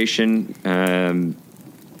situation,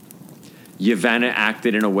 Yavanna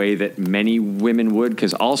acted in a way that many women would?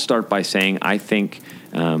 Because I'll start by saying I think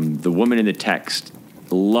the woman in the text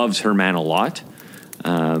loves her man a lot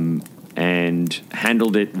and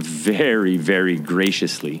handled it very, very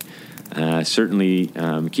graciously. Certainly,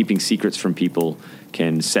 keeping secrets from people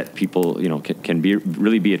can set people, can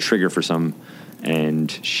really be a trigger for some. And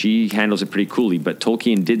she handles it pretty coolly. But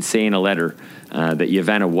Tolkien did say in a letter that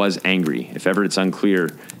Yavanna was angry. If ever it's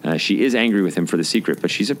unclear, she is angry with him for the secret. But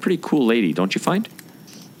she's a pretty cool lady, don't you find?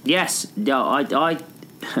 Yes. Yeah, I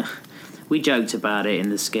we joked about it in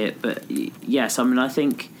the skit. But yes, I mean, I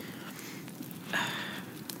think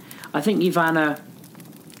Yavanna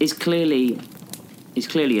is clearly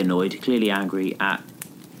annoyed, clearly angry at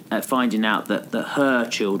finding out that her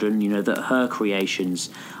children, that her creations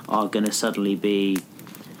are going to suddenly be,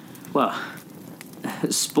 well,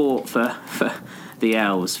 sport for the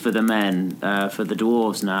elves, for the men, for the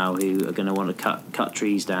dwarves now who are going to want to cut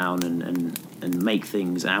trees down and make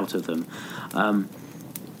things out of them.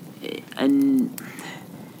 And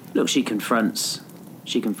look, she confronts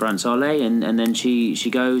Ole, and then she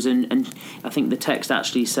goes and I think the text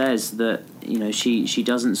actually says that she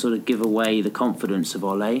doesn't sort of give away the confidence of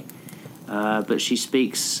Ole, but she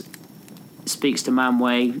speaks to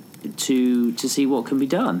Manwë to see what can be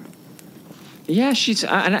done. Yeah, she's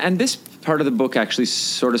and this part of the book actually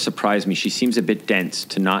sort of surprised me. She seems a bit dense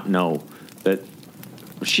to not know that.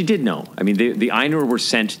 She did know. I mean, the Ainur were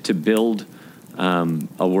sent to build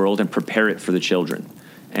a world and prepare it for the children,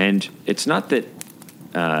 and it's not that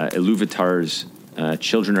Iluvatar's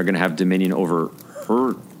children are going to have dominion over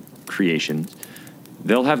her creations.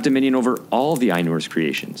 They'll have dominion over all the Ainur's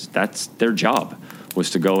creations. That's their job, was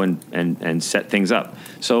to go and set things up.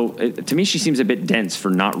 So to me, she seems a bit dense for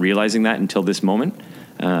not realizing that until this moment.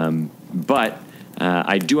 But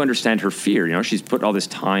I do understand her fear. She's put all this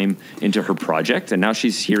time into her project, and now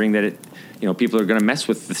she's hearing that people are going to mess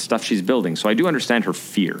with the stuff she's building. So I do understand her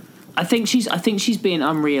fear. I think she's being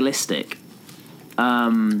unrealistic.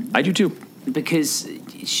 I do too. Because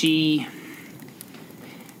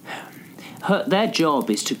their job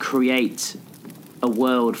is to create a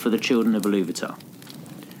world for the children of Iluvatar.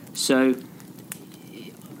 So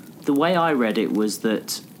the way I read it was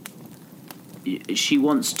that she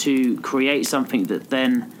wants to create something that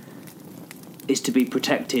then is to be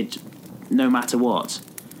protected no matter what,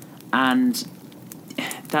 and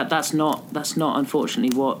that's not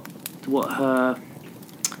unfortunately what her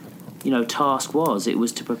task was. It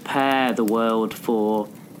was to prepare the world for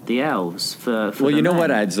the elves. For well, you know men.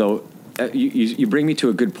 what, Ads, though? You bring me to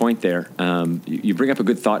a good point there. You bring up a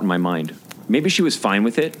good thought in my mind. Maybe she was fine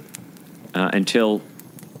with it until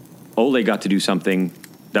Ole got to do something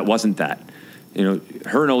that wasn't that.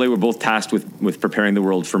 Her and Ole were both tasked with preparing the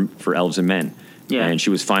world for elves and men. Yeah. And she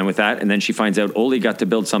was fine with that. And then she finds out Ole got to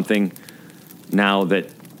build something now that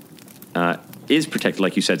is protected.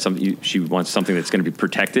 Like you said, she wants something that's going to be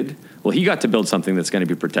protected. Well, he got to build something that's going to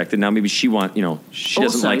be protected. Now maybe she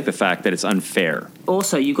doesn't like the fact that it's unfair.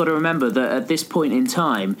 Also, you've got to remember that at this point in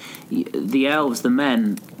time, the elves, the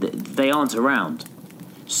men, they aren't around.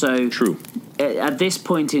 So true. At this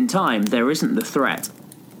point in time, there isn't the threat.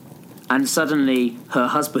 And suddenly, her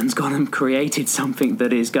husband's gone and created something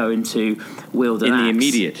that is going to wield an axe. In the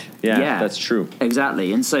immediate. Yeah, that's true.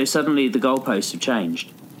 Exactly. And so suddenly the goalposts have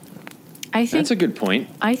changed. I think That's a good point.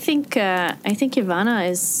 I think Ivana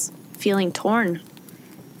is feeling torn.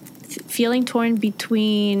 Feeling torn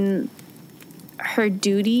between her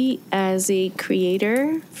duty as a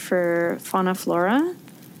creator for fauna flora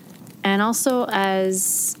and also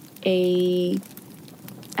as a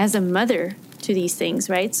mother to these things,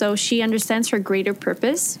 right? So she understands her greater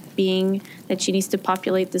purpose being that she needs to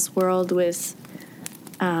populate this world with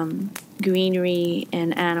greenery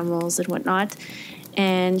and animals and whatnot.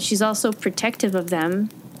 And she's also protective of them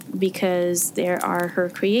because they are her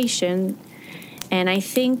creation. And I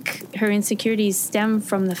think her insecurities stem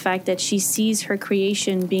from the fact that she sees her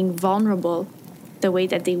creation being vulnerable the way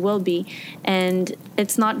that they will be. And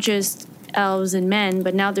it's not just elves and men,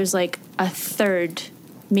 but now there's like a third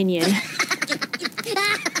minion.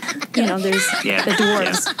 There's the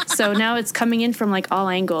dwarves. Yeah. So now it's coming in from like all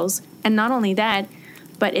angles. And not only that,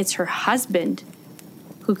 but it's her husband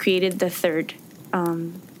who created the third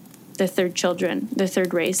children, the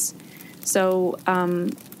third race. So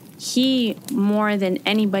he, more than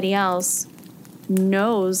anybody else,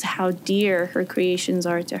 knows how dear her creations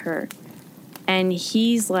are to her. And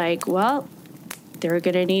he's like, well, they're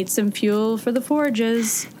going to need some fuel for the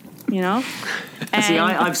forges, And see,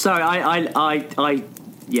 I'm sorry.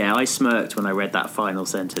 I smirked when I read that final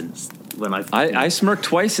sentence. I smirked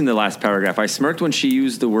twice in the last paragraph. I smirked when she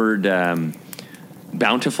used the word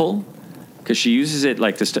bountiful, because she uses it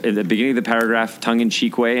like at the beginning of the paragraph,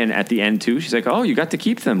 tongue-in-cheek way, and at the end too. She's like, "Oh, you got to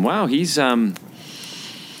keep them. Wow, he's bountiful."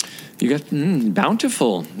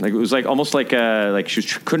 Like it was like almost like she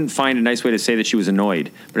couldn't find a nice way to say that she was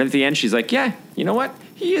annoyed. But at the end, she's like, "Yeah, you know what?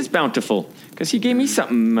 He is bountiful because he gave me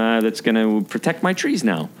something that's going to protect my trees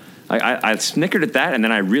now." I snickered at that, and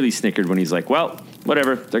then I really snickered when he's like, "Well,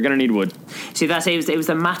 whatever, they're going to need wood." See, it was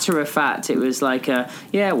a matter of fact. It was like,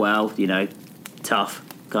 tough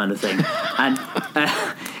kind of thing. And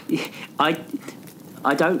I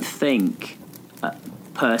don't think,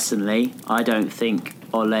 personally,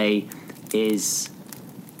 Ole is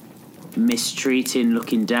mistreating,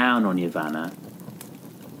 looking down on Yavanna.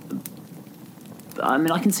 I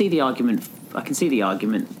mean, I can see the argument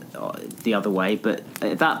the other way, but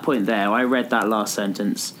at that point there, I read that last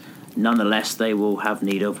sentence. Nonetheless, they will have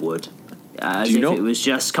need of wood. As if it was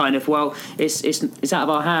just kind of, well, it's out of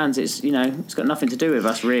our hands. It's it's got nothing to do with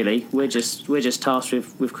us really. We're just tasked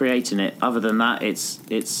with creating it. Other than that,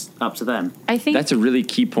 it's up to them. I think that's a really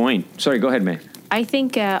key point. Sorry, go ahead, May. I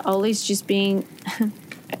think Ole's just being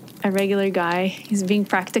a regular guy. He's being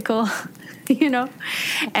practical,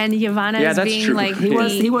 and Yavanna is being true. like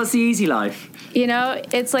he wants the easy life.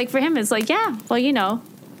 It's like for him, it's like, yeah, well,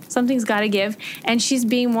 something's got to give, and she's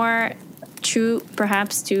being more true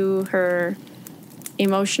perhaps to her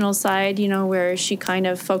emotional side, where she kind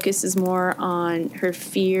of focuses more on her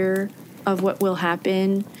fear of what will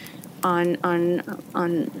happen I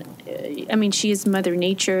mean, she is Mother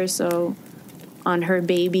Nature, so on her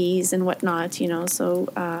babies and whatnot, so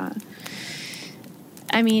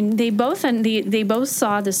I mean, they both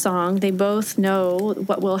saw the song. They both know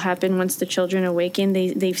what will happen once the children awaken.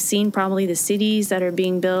 They've seen probably the cities that are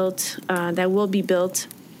being built, that will be built.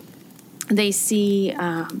 They see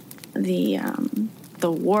the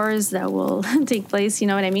wars that will take place. You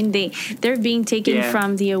know what I mean? They're being taken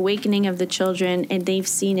from the awakening of the children, and they've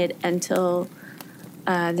seen it until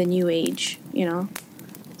the new age.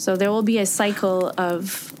 So there will be a cycle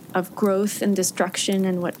of growth and destruction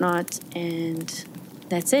and whatnot, and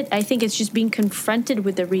that's it. I think it's just being confronted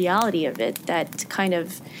with the reality of it that kind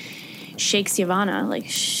of shakes Yavanna. Like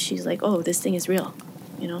she's like, "Oh, this thing is real."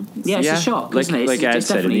 It's a shock, isn't it? Like Ad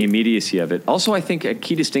said, in the immediacy of it. Also, I think a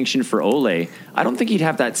key distinction for Ole, I don't think he'd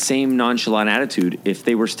have that same nonchalant attitude if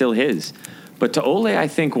they were still his. But to Ole, I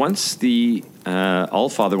think once the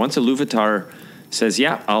Allfather, once Iluvatar says,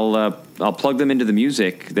 "Yeah, I'll plug them into the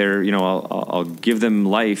music. They're, I'll give them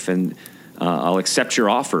life, and I'll accept your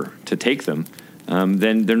offer to take them."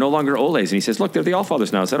 Then they're no longer Ole's, and he says, "Look, they're the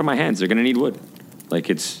Allfathers now. It's out of my hands. They're going to need wood."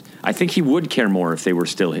 I think he would care more if they were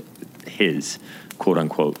still his, quote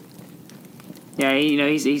unquote. Yeah,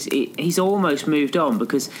 he's almost moved on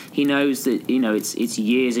because he knows that it's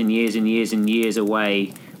years and years and years and years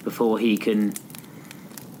away before he can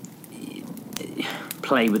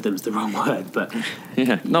play with them's the wrong word, but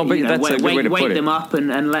yeah, no, but that's a good way to put it. Wake them up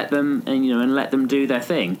and let them and let them do their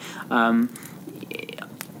thing.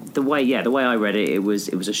 The way I read it, it was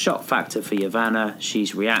a shock factor for Yavanna.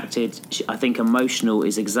 She's reacted. I think emotional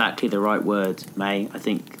is exactly the right word, May. I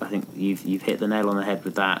think you've hit the nail on the head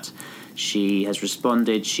with that. She has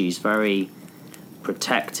responded. She's very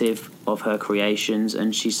protective of her creations,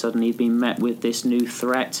 and she's suddenly been met with this new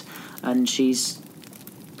threat, and she's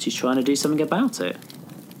trying to do something about it.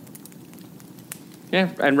 Yeah,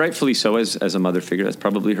 and rightfully so. As a mother figure, that's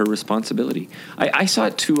probably her responsibility. I saw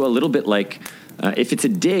it too a little bit like, if it's a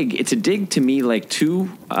dig to me like two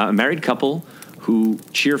a married couple who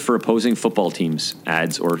cheer for opposing football teams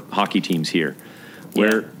ads or hockey teams here,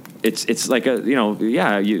 where it's like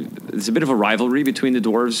it's a bit of a rivalry between the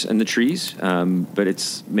dwarves and the trees, but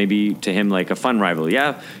it's maybe to him like a fun rivalry.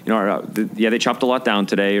 They chopped a lot down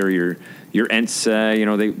today, or your Ents,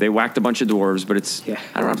 they whacked a bunch of dwarves, but it's,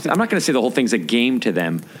 I don't know, I'm not going to say the whole thing's a game to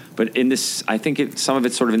them, but in this, I think some of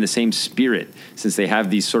it's sort of in the same spirit, since they have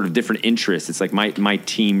these sort of different interests. It's like my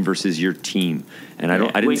team versus your team, and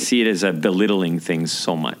I didn't see it as a belittling things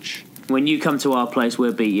so much. When you come to our place,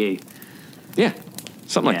 we'll beat you. Yeah,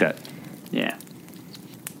 something like that. Yeah.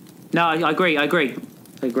 No, I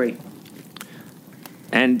agree.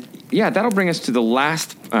 And yeah, that'll bring us to the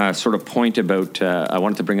last sort of point about, I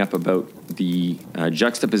wanted to bring up about the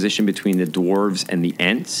juxtaposition between the dwarves and the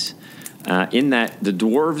Ents, in that the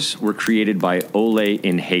dwarves were created by Ole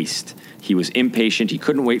in haste. He was impatient. He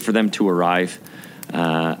couldn't wait for them to arrive.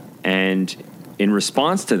 And in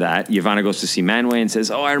response to that, Yavanna goes to see Manwë and says,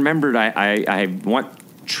 "Oh, I remembered. I want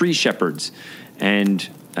tree shepherds." And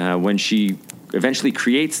when she eventually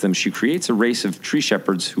creates them, she creates a race of tree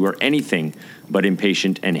shepherds who are anything but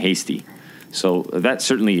impatient and hasty. So that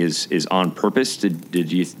certainly is on purpose. Do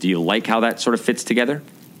you like how that sort of fits together?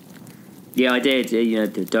 Yeah, I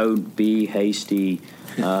did. Don't be hasty.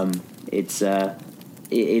 It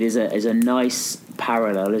is a nice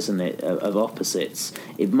parallel, isn't it, of opposites.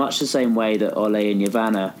 In much the same way that Ole and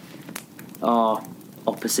Yavanna are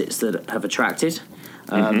opposites that have attracted.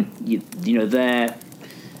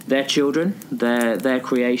 Their children, their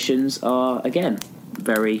creations are, again,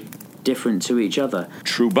 very different to each other.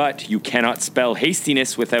 True, but you cannot spell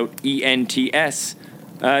hastiness without ENTS,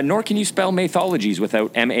 nor can you spell mythologies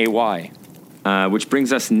without MAY. Which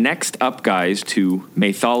brings us next up, guys, to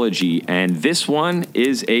mythology, and this one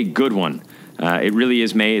is a good one. It really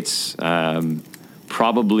is, May. It's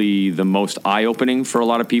probably the most eye-opening for a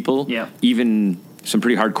lot of people. Yeah. Even some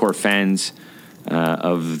pretty hardcore fans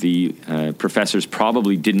of the professors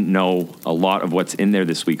probably didn't know a lot of what's in there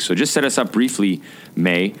this week. So just set us up briefly,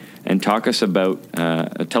 May, and tell us about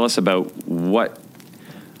what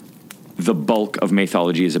the bulk of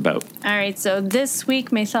mythology is about. All right, so this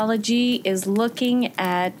week mythology is looking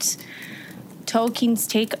at Tolkien's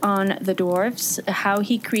take on the dwarves, how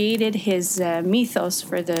he created his mythos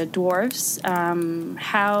for the dwarves,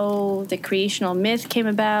 how the creational myth came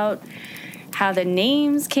about, how the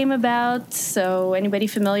names came about. So anybody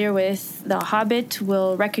familiar with The Hobbit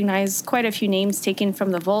will recognize quite a few names taken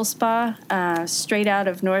from the Volspa, straight out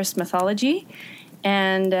of Norse mythology.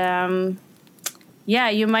 And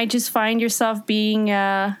you might just find yourself being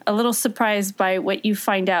a little surprised by what you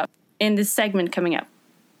find out in this segment coming up.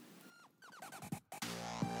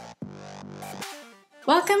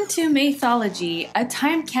 Welcome to Mythology, a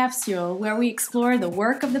time capsule where we explore the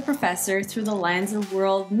work of the professor through the lens of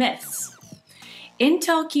world myths. In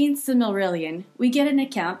Tolkien's Silmarillion, we get an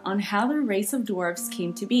account on how the race of dwarves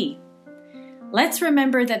came to be. Let's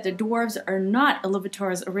remember that the dwarves are not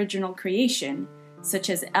Iluvatar's original creation, such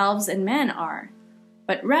as elves and men are,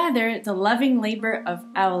 but rather the loving labor of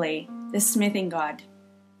Aule, the smithing god.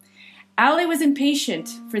 Aule was impatient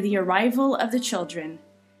for the arrival of the children.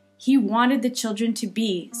 He wanted the children to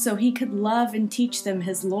be so he could love and teach them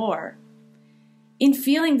his lore. In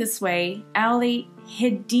feeling this way, Aule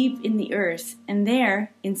hid deep in the earth and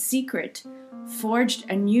there, in secret, forged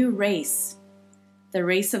a new race, the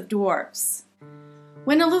race of dwarves.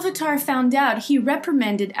 When Iluvatar found out, he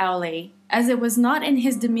reprimanded Aule, as it was not in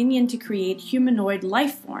his dominion to create humanoid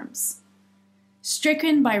life forms.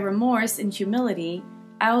 Stricken by remorse and humility,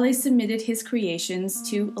 Aule submitted his creations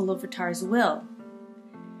to Iluvatar's will.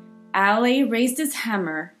 Aule raised his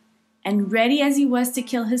hammer, and ready as he was to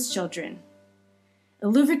kill his children,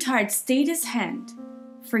 Iluvatar stayed his hand,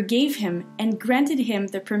 forgave him, and granted him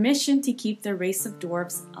the permission to keep the race of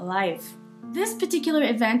dwarves alive. This particular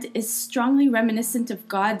event is strongly reminiscent of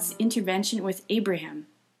God's intervention with Abraham.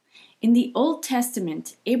 In the Old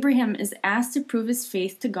Testament, Abraham is asked to prove his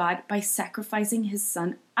faith to God by sacrificing his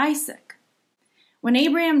son Isaac. When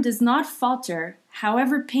Abraham does not falter,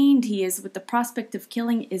 however pained he is with the prospect of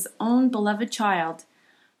killing his own beloved child,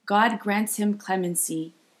 God grants him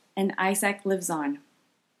clemency, and Isaac lives on.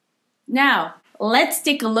 Now, let's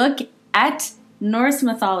take a look at Norse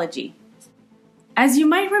mythology. As you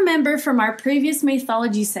might remember from our previous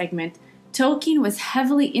mythology segment, Tolkien was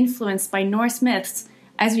heavily influenced by Norse myths,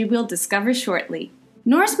 as we will discover shortly.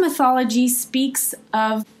 Norse mythology speaks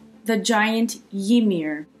of the giant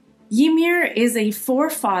Ymir. Ymir is a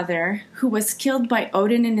forefather who was killed by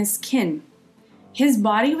Odin and his kin. His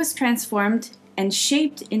body was transformed and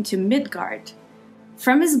shaped into Midgard.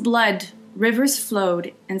 From his blood, rivers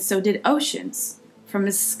flowed, and so did oceans. From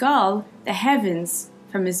his skull, the heavens.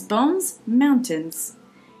 From his bones, mountains.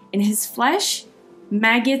 In his flesh,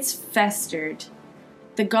 maggots festered.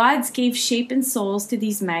 The gods gave shape and souls to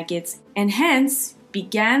these maggots, and hence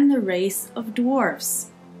began the race of dwarves.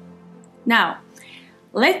 Now,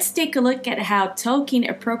 let's take a look at how Tolkien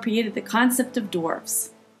appropriated the concept of dwarves.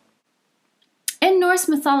 In Norse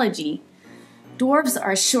mythology, dwarves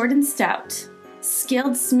are short and stout,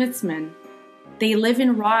 skilled smithsmen. They live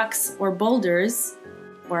in rocks or boulders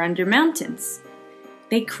or under mountains.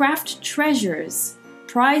 They craft treasures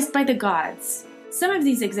prized by the gods. Some of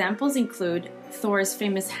these examples include Thor's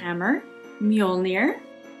famous hammer, Mjolnir,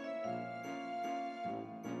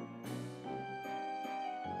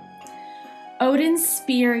 Odin's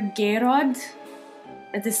spear Geirrod,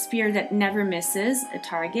 the spear that never misses a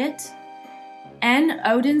target, and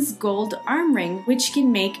Odin's gold arm ring, which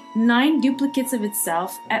can make 9 duplicates of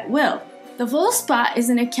itself at will. The Voluspa is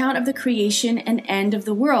an account of the creation and end of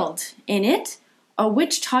the world. In it, a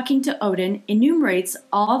witch talking to Odin enumerates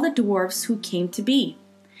all the dwarfs who came to be.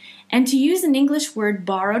 And to use an English word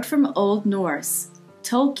borrowed from Old Norse,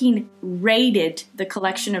 Tolkien raided the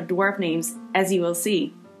collection of dwarf names, as you will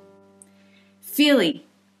see. Fili,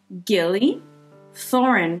 Gilly,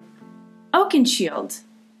 Thorin, Oakenshield.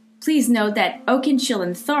 Please note that Oakenshield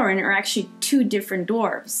and Thorin are actually 2 different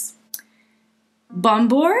dwarves.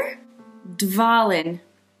 Bombur, Dvalin,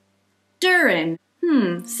 Durin.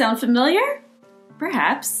 Sound familiar?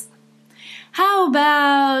 Perhaps. How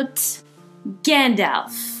about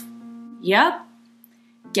Gandalf? Yup.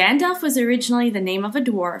 Gandalf was originally the name of a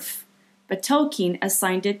dwarf, but Tolkien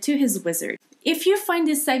assigned it to his wizard. If you find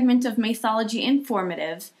this segment of mythology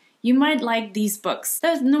informative, you might like these books.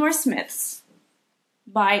 The Norse Myths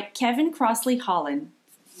by Kevin Crossley Holland.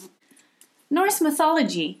 Norse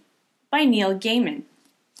Mythology by Neil Gaiman.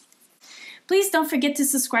 Please don't forget to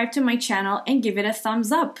subscribe to my channel and give it a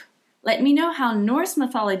thumbs up. Let me know how Norse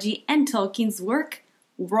mythology and Tolkien's work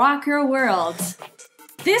rock your world.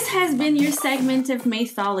 This has been your segment of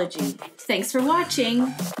mythology. Thanks for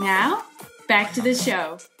watching. Now, back to the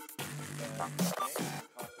show.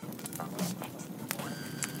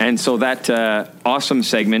 And so that awesome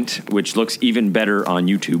segment, which looks even better on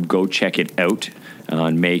YouTube, go check it out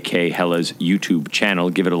on May K. Hella's YouTube channel.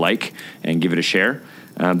 Give it a like and give it a share.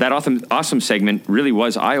 That awesome segment really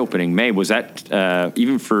was eye-opening. May, was that,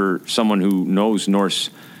 even for someone who knows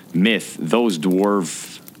Norse myth, those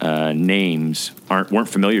dwarf names weren't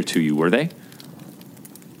familiar to you, were they?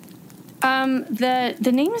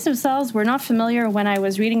 The names themselves were not familiar when I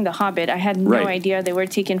was reading The Hobbit. I had no idea they were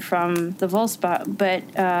taken from the Voluspa, but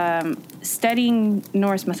studying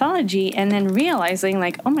Norse mythology and then realizing,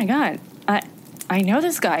 like, oh my God, I know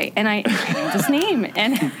this guy and I know this name,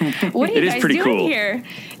 and what are you guys doing cool here?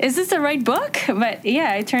 Is this the right book? But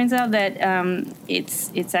yeah, it turns out that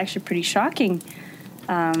it's actually pretty shocking.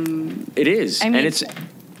 It is, and it's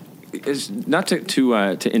not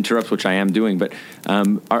to interrupt, which I am doing, but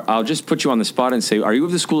I'll just put you on the spot and say, are you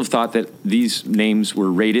of the school of thought that these names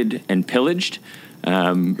were raided and pillaged,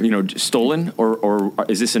 stolen, or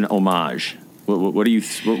is this an homage?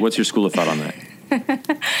 What's your school of thought on that?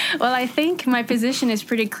 Well, I think my position is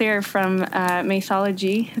pretty clear from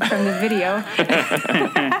mythology, from the video.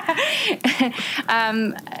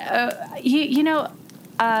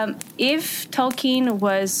 If Tolkien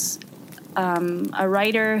was a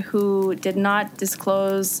writer who did not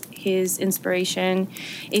disclose his inspiration,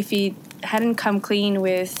 if he hadn't come clean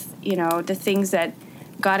with, the things that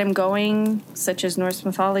got him going, such as Norse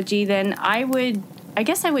mythology, then I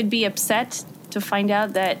guess I would be upset to find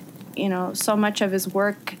out that, so much of his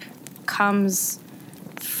work comes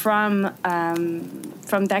from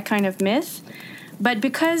that kind of myth. But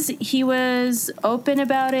because he was open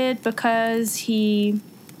about it, because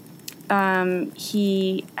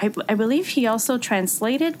I believe he also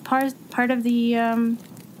translated part of the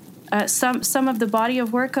some of the body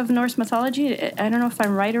of work of Norse mythology. I don't know if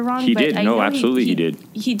I'm right or wrong. He did. No, absolutely, he did.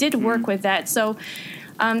 He did work with that. So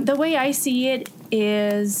the way I see it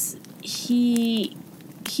is he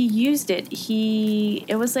used it.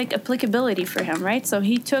 It was like applicability for him, right? So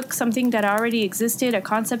he took something that already existed, a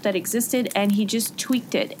concept that existed, and he just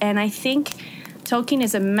tweaked it. And I think Tolkien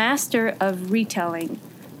is a master of retelling,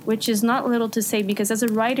 which is not little to say, because as a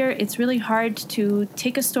writer, it's really hard to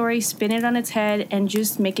take a story, spin it on its head, and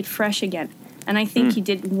just make it fresh again. And I think he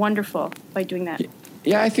did wonderful by doing that.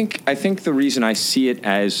 Yeah, I think the reason I see it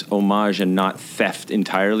as homage and not theft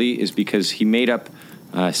entirely is because he made up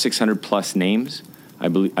 600 plus names. I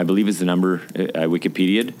believe is the number I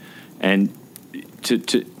Wikipedia'd, and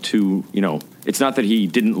to it's not that he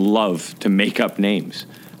didn't love to make up names.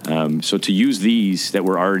 So to use these that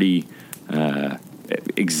were already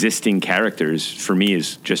existing characters for me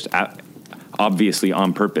is just obviously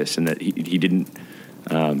on purpose, and that he didn't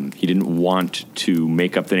want to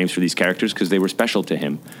make up the names for these characters because they were special to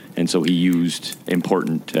him, and so he used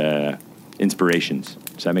important inspirations.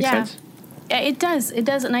 Does that make sense? Yeah, it does. It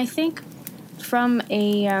does, and I think from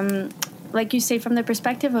a like you say, from the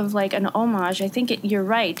perspective of like an homage, I think you're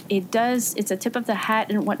right. It does. It's a tip of the hat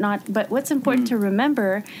and whatnot. But what's important to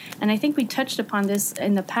remember, and I think we touched upon this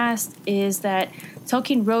in the past, is that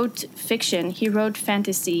Tolkien wrote fiction. He wrote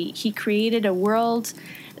fantasy. He created a world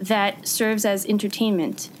that serves as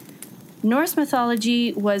entertainment. Norse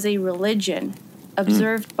mythology was a religion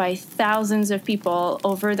observed by thousands of people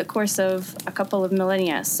over the course of a couple of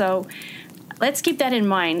millennia. So let's keep that in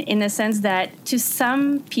mind, in the sense that to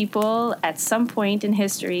some people at some point in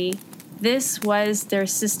history, this was their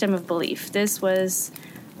system of belief. This was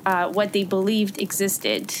what they believed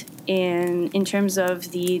existed in terms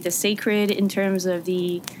of the sacred, in terms of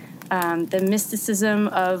the mysticism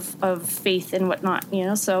of faith and whatnot.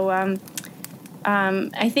 So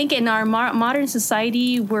I think in our modern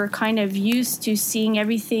society, we're kind of used to seeing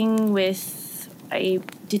everything with a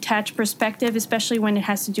detached perspective, especially when it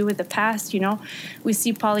has to do with the past. We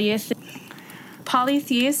see polytheistic.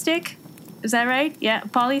 Is that right? Yeah,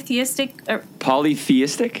 polytheistic.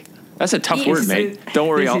 Polytheistic? That's a tough word, mate. Don't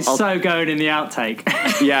worry. This is so going in the outtake.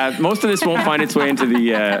 Yeah, most of this won't find its way into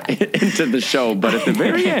the into the show, but at the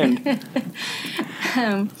very end.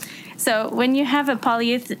 So when you have a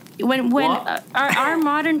our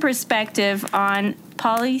modern perspective on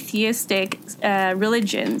polytheistic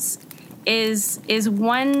religions is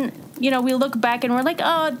one, we look back and we're like,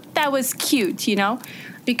 oh, that was cute,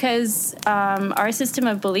 because our system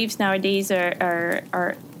of beliefs nowadays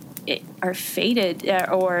are faded,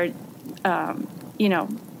 or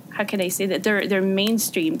how can I say that, they're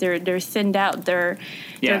mainstream, they're thinned out, they're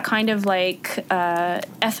kind of like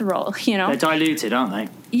ethereal, They're diluted, aren't they?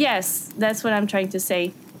 Yes, that's what I'm trying to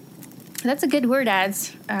say. That's a good word,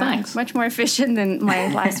 Ads. Thanks. Much more efficient than my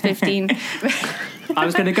last 15. I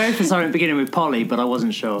was going to go for something beginning with poly, but I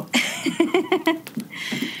wasn't sure.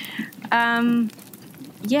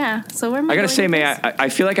 Yeah, so where am I gotta say, May, I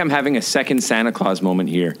feel like I'm having a second Santa Claus moment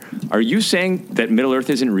here. Are you saying that Middle Earth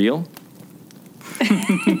isn't real?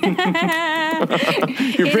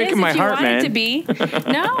 You're breaking my heart, man. It is if you want it to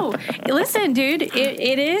be. No, listen, dude.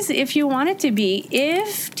 It is if you want it to be.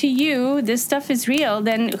 If to you this stuff is real,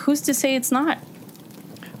 then who's to say it's not?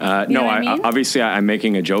 No, obviously I'm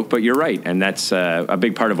making a joke, but you're right, and that's a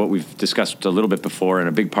big part of what we've discussed a little bit before, and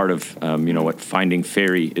a big part of what Finding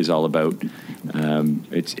Fairy is all about.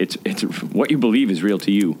 It's what you believe is real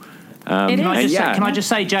to you. Can I just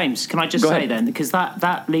say, James? Can I just say then, because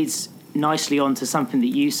that leads nicely on to something that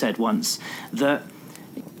you said once, that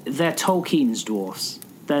they're Tolkien's dwarfs.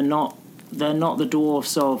 They're not the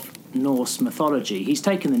dwarfs of Norse mythology. He's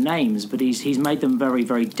taken the names, but he's made them very,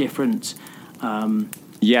 very different.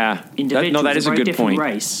 Individuals. That is a good point.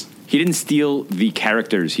 Race. He didn't steal the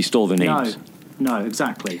characters; he stole the names. No,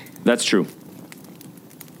 exactly. That's true.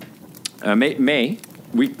 May,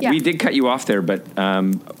 we did cut you off there, but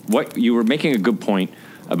what you were making a good point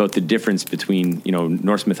about the difference between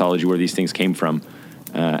Norse mythology, where these things came from,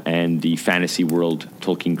 and the fantasy world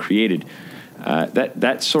Tolkien created.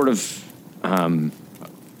 That sort of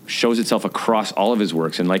shows itself across all of his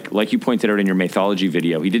works, and like you pointed out in your mythology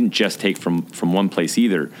video, he didn't just take from one place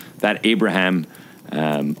either. That Abraham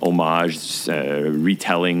homage,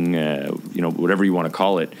 retelling, whatever you want to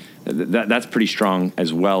call it, that's pretty strong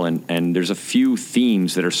as well. And there's a few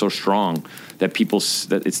themes that are so strong that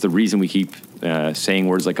that it's the reason we keep saying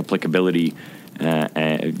words like applicability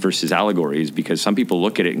versus allegories, because some people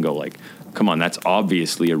look at it and go like, come on, that's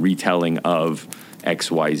obviously a retelling of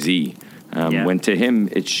XYZ. When to him,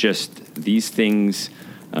 it's just these things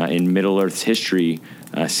in Middle Earth's history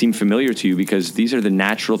seem familiar to you because these are the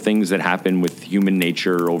natural things that happen with human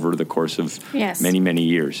nature over the course of many, many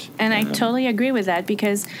years. And I totally agree with that,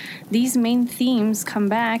 because these main themes come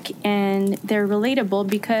back and they're relatable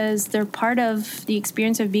because they're part of the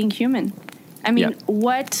experience of being human. I mean,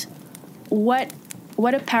 what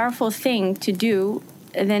a powerful thing to do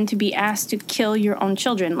than to be asked to kill your own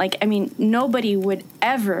children. Nobody would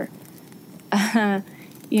ever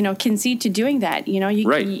concede to doing that.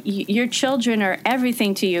 Your children are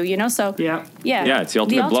everything to you. So it's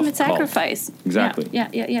the ultimate sacrifice. Call. Exactly.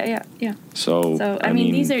 Yeah. So I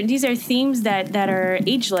mean, these are themes that are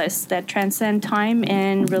ageless, that transcend time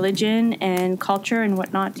and religion and culture and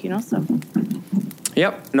whatnot. So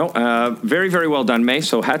Yep. No, very, very well done, May.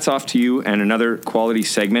 So hats off to you and another quality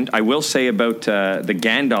segment. I will say about the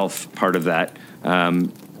Gandalf part of that.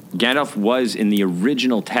 Gandalf was in the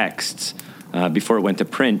original texts before it went to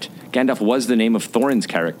print. Gandalf was the name of Thorin's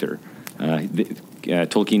character.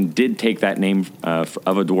 Tolkien did take that name of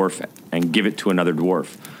a dwarf and give it to another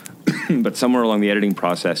dwarf. But somewhere along the editing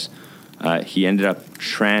process, he ended up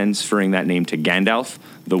transferring that name to Gandalf,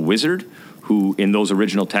 the wizard, who in those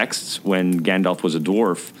original texts, when Gandalf was a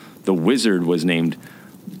dwarf, the wizard was named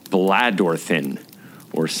Bladorthin,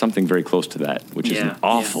 or something very close to that, which is an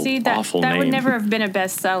awful, awful name. That would never have been a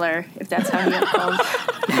bestseller if that's how he got called.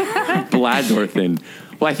 Bladorthin.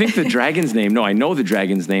 Well, I think the dragon's name, I know the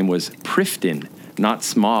dragon's name was Priftin, not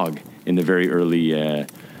Smog, in the very early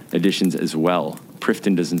editions as well.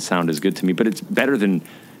 Priftin doesn't sound as good to me, but it's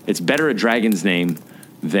better a dragon's name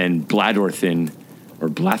than Bladorthin or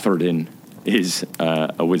Blathordin is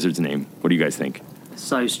a wizard's name. What do you guys think?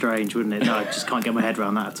 So strange, wouldn't it? No, I just can't get my head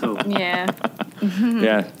around that at all. Yeah.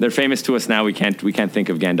 Yeah, they're famous to us now. We can't think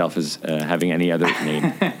of Gandalf as having any other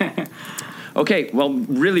name. Okay, well,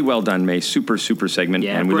 really well done, May. Super, super segment,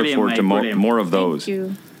 and we look forward to more of those.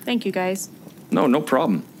 Thank you, guys. No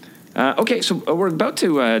problem. Okay, so we're about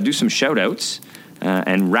to do some shout-outs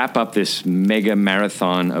and wrap up this mega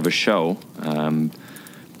marathon of a show.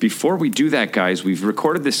 Before we do that, guys, we've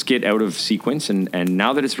recorded the skit out of sequence, and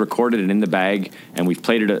now that it's recorded and in the bag, and we've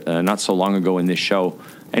played it not so long ago in this show,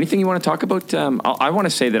 anything you want to talk about? I want to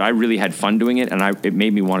say that I really had fun doing it, and it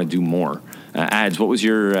made me want to do more. Ads, what was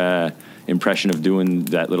your impression of doing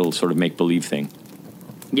that little sort of make-believe thing?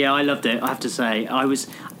 Yeah, I loved it. I have to say, I was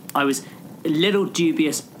a little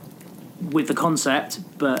dubious with the concept,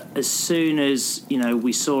 but as soon as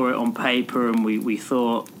we saw it on paper and we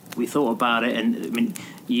thought about it, and I mean,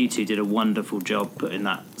 you two did a wonderful job putting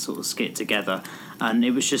that sort of skit together, and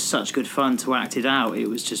it was just such good fun to act it out. It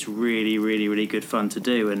was just really, really, really good fun to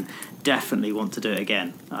do, and definitely want to do it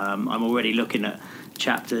again. I'm already looking at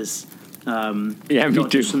chapters. Me not too.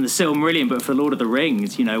 just from the Silmarillion, but for Lord of the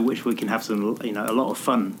Rings, which we can have some, a lot of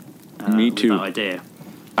fun. Me too. With that idea.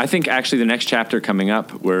 I think actually the next chapter coming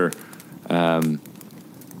up, where an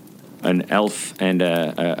elf and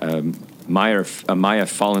a Maya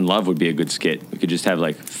fall in love, would be a good skit. We could just have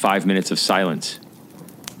like 5 minutes of silence.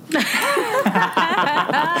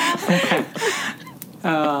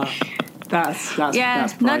 That's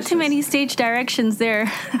not too many stage directions there.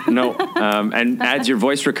 No, and Ads, your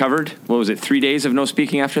voice recovered. What was it? 3 days of no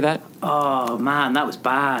speaking after that? Oh man, that was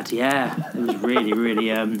bad. Yeah, it was really,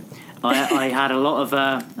 really. I had a lot of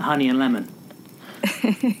honey and lemon.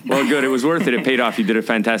 Well, good. It was worth it. It paid off. You did a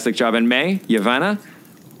fantastic job. And May, Yavanna?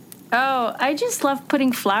 Oh, I just love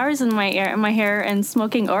putting flowers in my hair and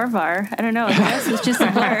smoking Orvar. I don't know. The rest was just a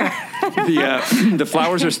blur. The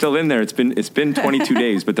flowers are still in there. It's been 22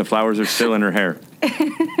 days, but the flowers are still in her hair.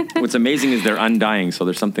 What's amazing is they're undying, so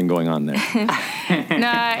there's something going on there.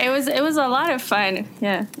 No, it was a lot of fun.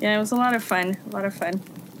 Yeah, it was a lot of fun.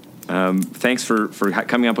 Thanks for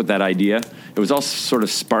coming up with that idea. It was all sort of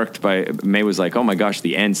sparked by May was like, oh my gosh,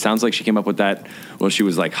 the end sounds like she came up with that while she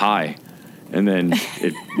was like high. And then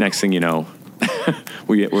next thing you know,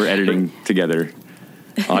 we're editing together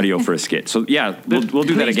audio for a skit. So yeah, we'll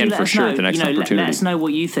do that again for sure at the next opportunity. Let us know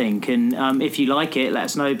what you think, and if you like it, let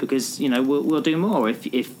us know, because we'll do more.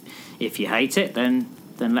 If you hate it, then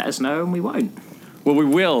let us know, and we won't. Well, we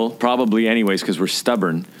will probably anyways, because we're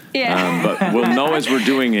stubborn. Yeah. But we'll know as we're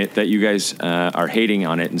doing it that you guys are hating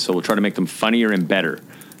on it, and so we'll try to make them funnier and better.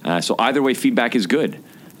 So either way, feedback is good.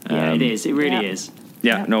 Yeah, it is. It really is.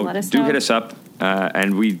 Yeah, do hit us up.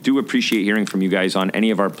 And we do appreciate hearing from you guys on any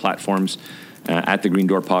of our platforms, at The Green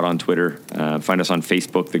Door Pod on Twitter. Find us on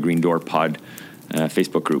Facebook, The Green Door Pod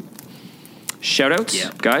Facebook group. Shout-outs,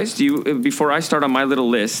 guys. Before I start on my little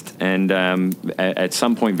list, and at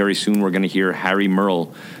some point very soon we're going to hear Harry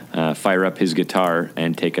Merle fire up his guitar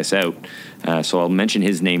and take us out. So I'll mention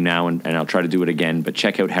his name now, and I'll try to do it again. But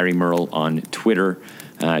check out Harry Merle on Twitter.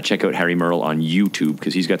 Check out Harry Merle on YouTube,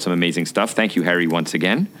 because he's got some amazing stuff. Thank you, Harry, once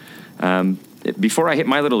again. Before I hit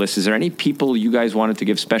my little list, is there any people you guys wanted to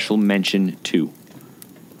give special mention to?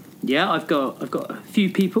 Yeah, I've got a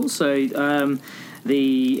few people. So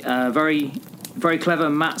the very, very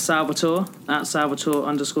clever Matt Salvatore, at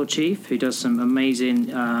Salvatore_Chief, who does some amazing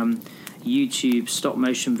YouTube stop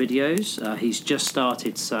motion videos. He's just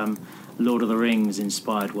started some Lord of the Rings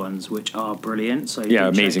inspired ones, which are brilliant. So yeah,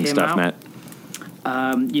 amazing stuff, Matt.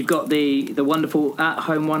 You've got the wonderful At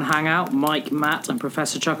Home One Hangout, Mike, Matt, and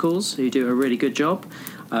Professor Chuckles, who do a really good job.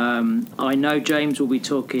 I know James will be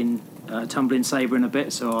talking Tumbling Sabre in a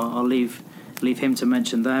bit, so I'll leave him to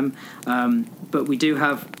mention them. But we do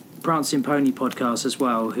have Prancing Pony podcast as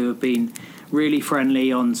well, who have been really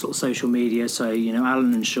friendly on sort of social media. So,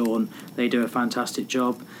 Alan and Sean, they do a fantastic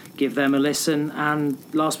job. Give them a listen. And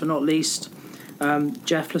last but not least,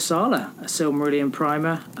 Jeff Lasala, a Silmarillion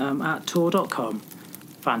primer at Tor.com.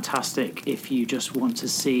 Fantastic if you just want to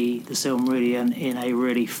see the Silmarillion in a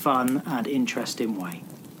really fun and interesting way.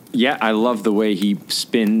 Yeah, I love the way he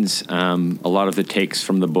spins a lot of the takes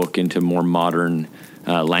from the book into more modern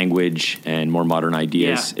language and more modern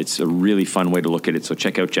ideas. Yeah. It's a really fun way to look at it. So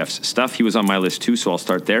check out Jeff's stuff. He was on my list too, so I'll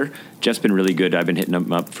start there. Jeff's been really good. I've been hitting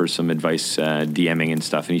him up for some advice, DMing and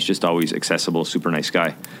stuff, and he's just always accessible, super nice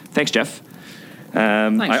guy. Thanks, Jeff.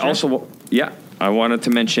 Thanks, Jeff. I wanted to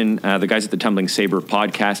mention the guys at the Tumbling Saber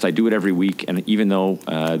podcast. I do it every week, and even though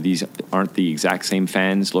these aren't the exact same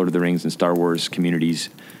fans, Lord of the Rings and Star Wars communities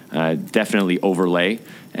definitely overlay.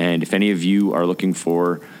 And if any of you are looking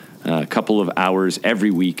for a couple of hours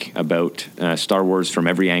every week about Star Wars from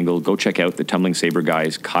every angle, go check out the Tumbling Saber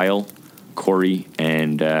guys, Kyle, Corey,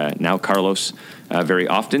 and now Carlos, very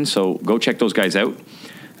often. So go check those guys out.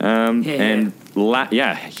 Here. Love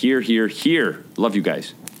you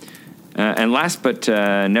guys. And last but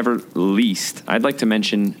never least, I'd like to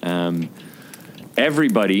mention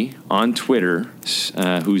everybody on Twitter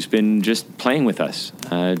who's been just playing with us.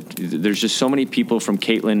 There's just so many people from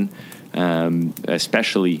Caitlin,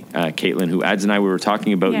 especially Caitlin, who Ads and I, we were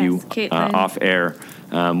talking about you off air.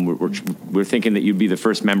 We're thinking that you'd be the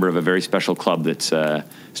first member of a very special club that's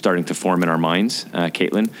starting to form in our minds,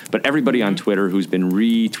 Caitlin. But everybody on Twitter who's been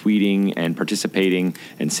retweeting and participating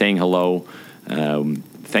and saying hello,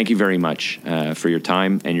 thank you very much for your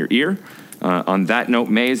time and your ear. On that note,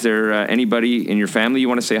 May, is there anybody in your family you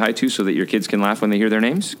want to say hi to so that your kids can laugh when they hear their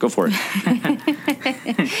names? Go for it.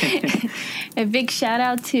 A big shout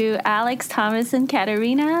out to Alex, Thomas, and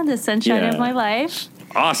Katerina, the sunshine of my life.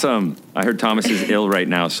 Awesome. I heard Thomas is ill right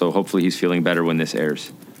now, so hopefully he's feeling better when this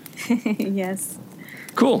airs. Yes.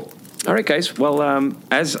 Cool. All right, guys. Well,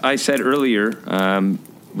 as I said earlier,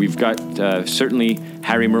 we've got certainly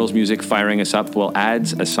Harry Merle's music firing us up. Well,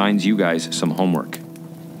 Ads assigns you guys some homework.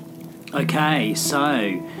 Okay, so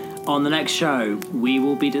on the next show, we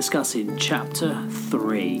will be discussing Chapter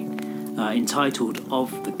 3, entitled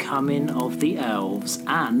Of the Coming of the Elves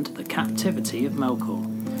and the Captivity of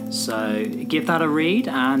Melkor. So give that a read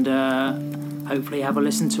and hopefully have a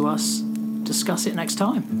listen to us discuss it next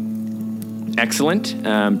time. Excellent.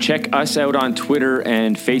 Check us out on Twitter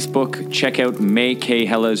and Facebook. Check out May K.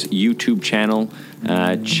 Hella's YouTube channel.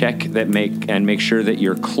 Make sure that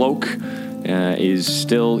your cloak is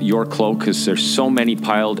still your cloak, because there's so many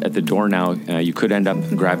piled at the door now. You could end up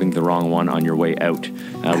grabbing the wrong one on your way out.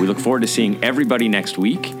 We look forward to seeing everybody next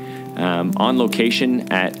week on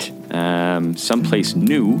location at someplace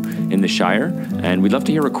new in the Shire, and we'd love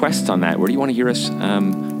to hear requests on that. Where do you want to hear us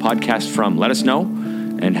podcast from? Let us know,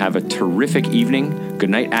 and have a terrific evening. Good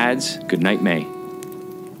night, Ads. Good night, May.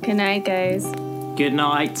 Good night, guys. Good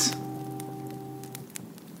night.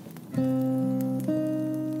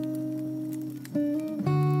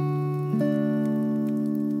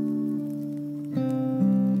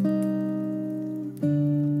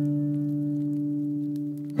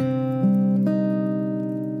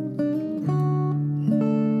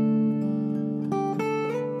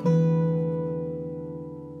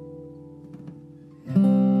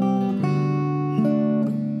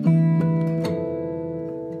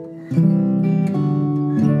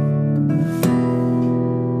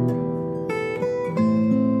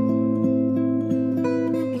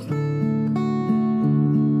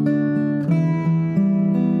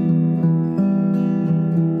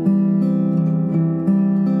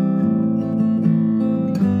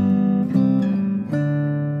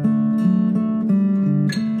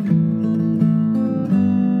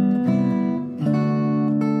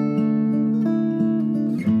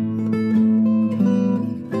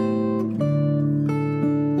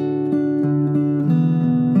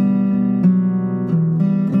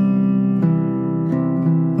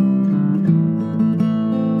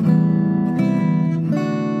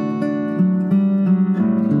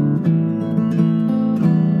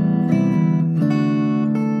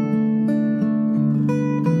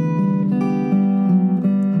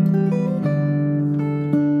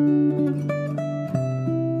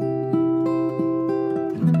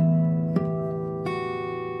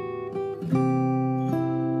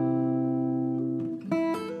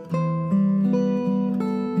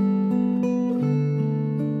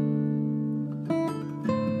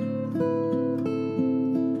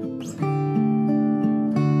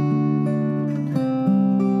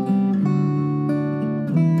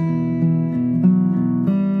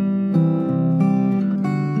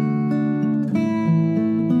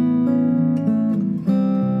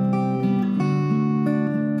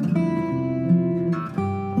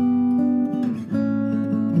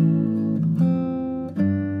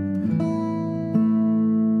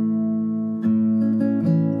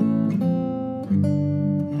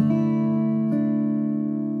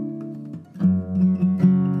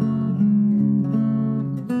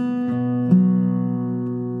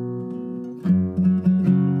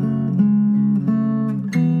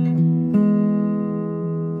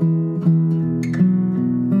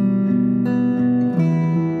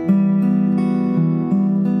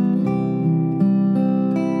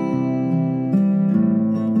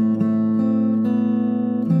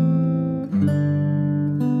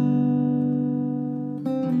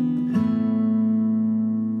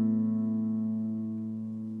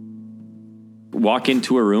 walk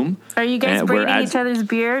into a room. Are you guys where braiding each other's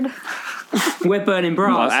beard? We're burning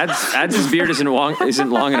Well, bras. Ads' beard isn't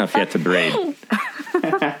long enough yet to braid.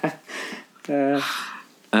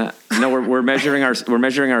 No, we're measuring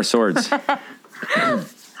our swords.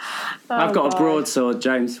 I've got a broadsword,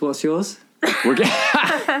 James. What's yours? We're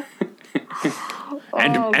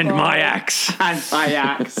and my axe. And my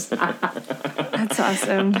axe. That's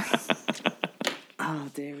awesome. Oh,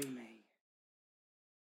 dearie me.